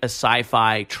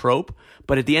sci-fi trope,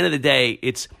 but at the end of the day,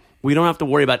 we don't have to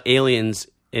worry about aliens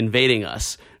invading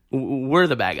us. We're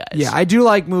the bad guys. Yeah, I do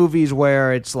like movies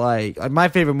where it's like my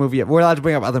favorite movie. We're allowed to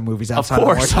bring up other movies outside of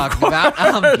what we're talking about.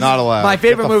 Not allowed. My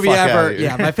favorite movie ever.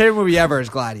 Yeah, my favorite movie ever is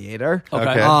Gladiator.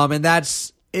 Okay. And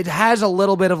it has a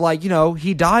little bit of like,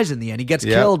 he dies in the end. He gets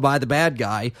killed by the bad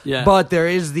guy. Yeah. But there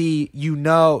is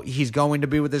he's going to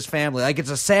be with his family. Like, it's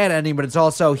a sad ending, but it's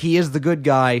also he is the good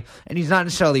guy, and he's not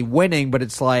necessarily winning, but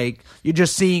it's like you're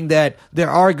just seeing that there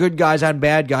are good guys and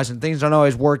bad guys, and things don't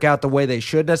always work out the way they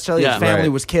should necessarily. His family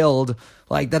was killed.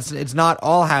 Like, it's not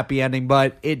all happy ending,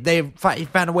 but he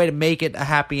found a way to make it a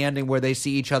happy ending where they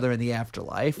see each other in the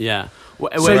afterlife. Yeah.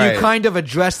 So you kind of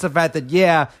address the fact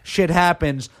that, shit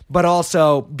happens, but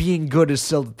also being good is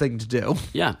still the thing to do.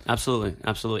 Yeah, absolutely.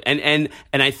 Absolutely. And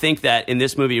I think that in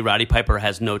this movie, Roddy Piper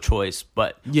has no choice,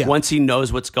 but once he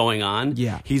knows what's going on,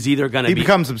 he's either going to He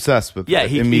becomes obsessed with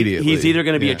it immediately. He's either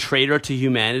going to be a traitor to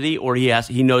humanity, or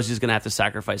he knows he's going to have to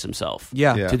sacrifice himself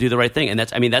to do the right thing. And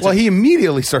that's he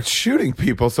immediately starts shooting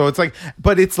people, so it's like,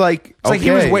 but it's like,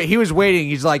 he was waiting.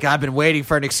 He's like, I've been waiting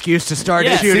for an excuse to start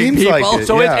shooting people. Like it,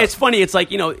 so it's funny. It's like,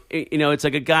 it's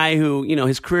like a guy who,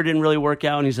 his career didn't really work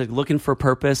out, and he's like looking for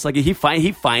purpose. Like he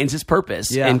finds his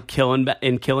purpose in killing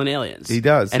aliens. He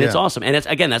does, and it's awesome. And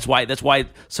that's why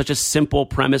such a simple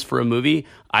premise for a movie.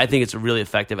 I think it's really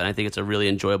effective, and I think it's a really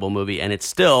enjoyable movie. And it's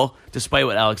still, despite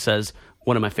what Alex says,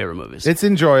 one of my favorite movies. It's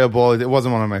enjoyable. It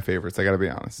wasn't one of my favorites, I got to be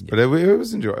honest, but it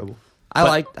was enjoyable.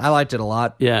 I liked it a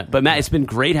lot. Yeah, but Matt, it's been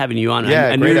great having you on. Yeah,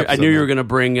 I knew you were going to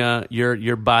bring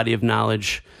your body of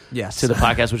knowledge to the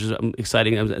podcast, which is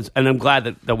exciting. And I'm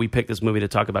glad that we picked this movie to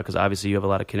talk about, because obviously you have a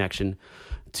lot of connection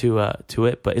to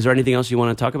it. But is there anything else you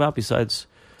want to talk about besides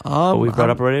what we brought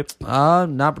up already?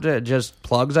 Not just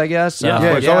plugs, I guess.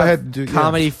 Yeah, go ahead.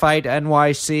 Comedy Fight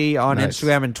NYC on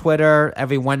Instagram and Twitter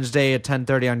every Wednesday at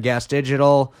 10:30 on Gas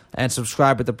Digital, and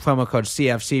subscribe with the promo code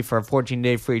CFC for a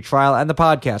 14-day free trial, and the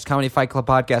podcast, Comedy Fight Club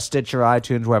Podcast, Stitcher,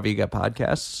 iTunes, wherever you get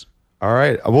podcasts. All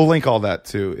right, we'll link all that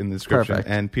too in the description. Perfect.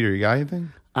 And Peter, you got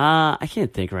anything? I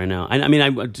can't think right now. I mean, I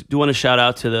do want to shout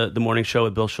out to the morning show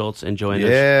with Bill Schultz and Joanne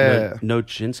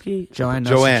Nochinsky. Joanne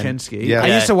Nochinsky. Yeah.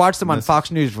 I used to watch them on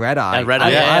Fox News Red Eye.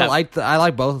 I like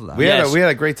both of them. We had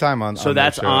a great time on. So on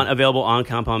that's that show. Available on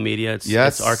Compound Media.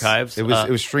 It's archives. It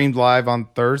was streamed live on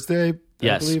Thursday.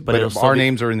 Yes, believe, but our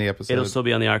names are in the episode. It'll still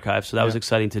be on the archive, so that was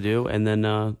exciting to do. And then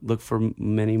look for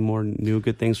many more new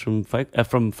good things from Fight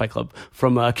Club,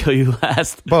 from Kill You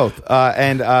Last. Both.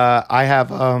 And I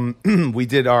have, we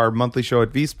did our monthly show at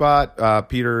V-Spot.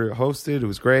 Peter hosted. It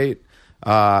was great.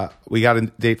 We got a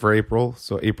date for April,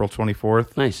 so April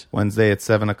 24th. Nice. Wednesday at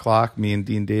 7:00. Me and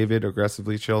Dean David,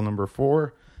 Aggressively Chill number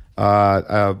 4.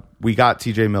 We got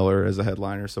TJ Miller as a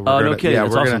headliner, so we're no kidding.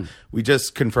 That's awesome. We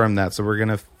just confirmed that, so we're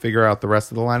gonna figure out the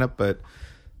rest of the lineup. But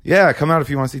yeah, come out if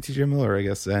you want to see TJ Miller, I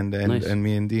guess, and Nice. and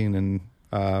me and Dean, and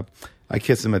I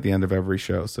kiss him at the end of every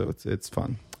show, so it's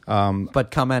fun.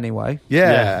 But come anyway.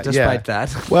 Yeah, despite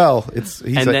that. Well,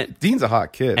 Dean's a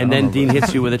hot kid, and then Dean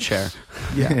hits you with a chair.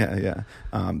 Yeah.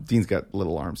 Dean's got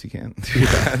little arms; he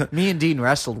can't. Me and Dean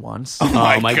wrestled once.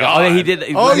 Oh my god! Oh, he did.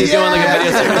 Was he doing like a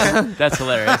video series? That's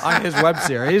hilarious. On his web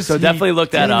series. So definitely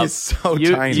look that Dean up. is so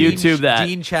tiny. YouTube that.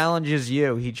 Dean challenges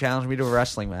you. He challenged me to a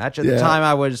wrestling match. At the time,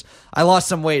 I lost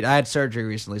some weight. I had surgery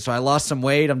recently, so I lost some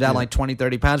weight. I'm down like 20,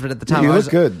 30 pounds. But at the time, You I was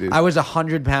look good, dude. I was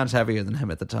 100 pounds heavier than him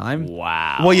at the time.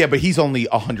 Wow. Well, yeah, but he's only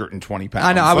 120 pounds.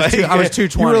 I know. I was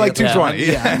 220. You were like at the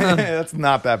 220. time. Yeah, that's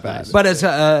not that bad. But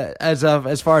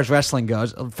as far as wrestling goes,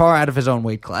 far out of his own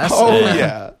weight class. Oh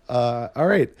yeah. All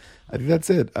right. I think that's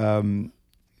it.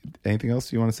 Anything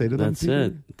else you want to say to them? That's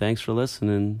it. Thanks for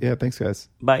listening. Yeah. Thanks, guys.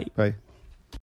 Bye. Bye.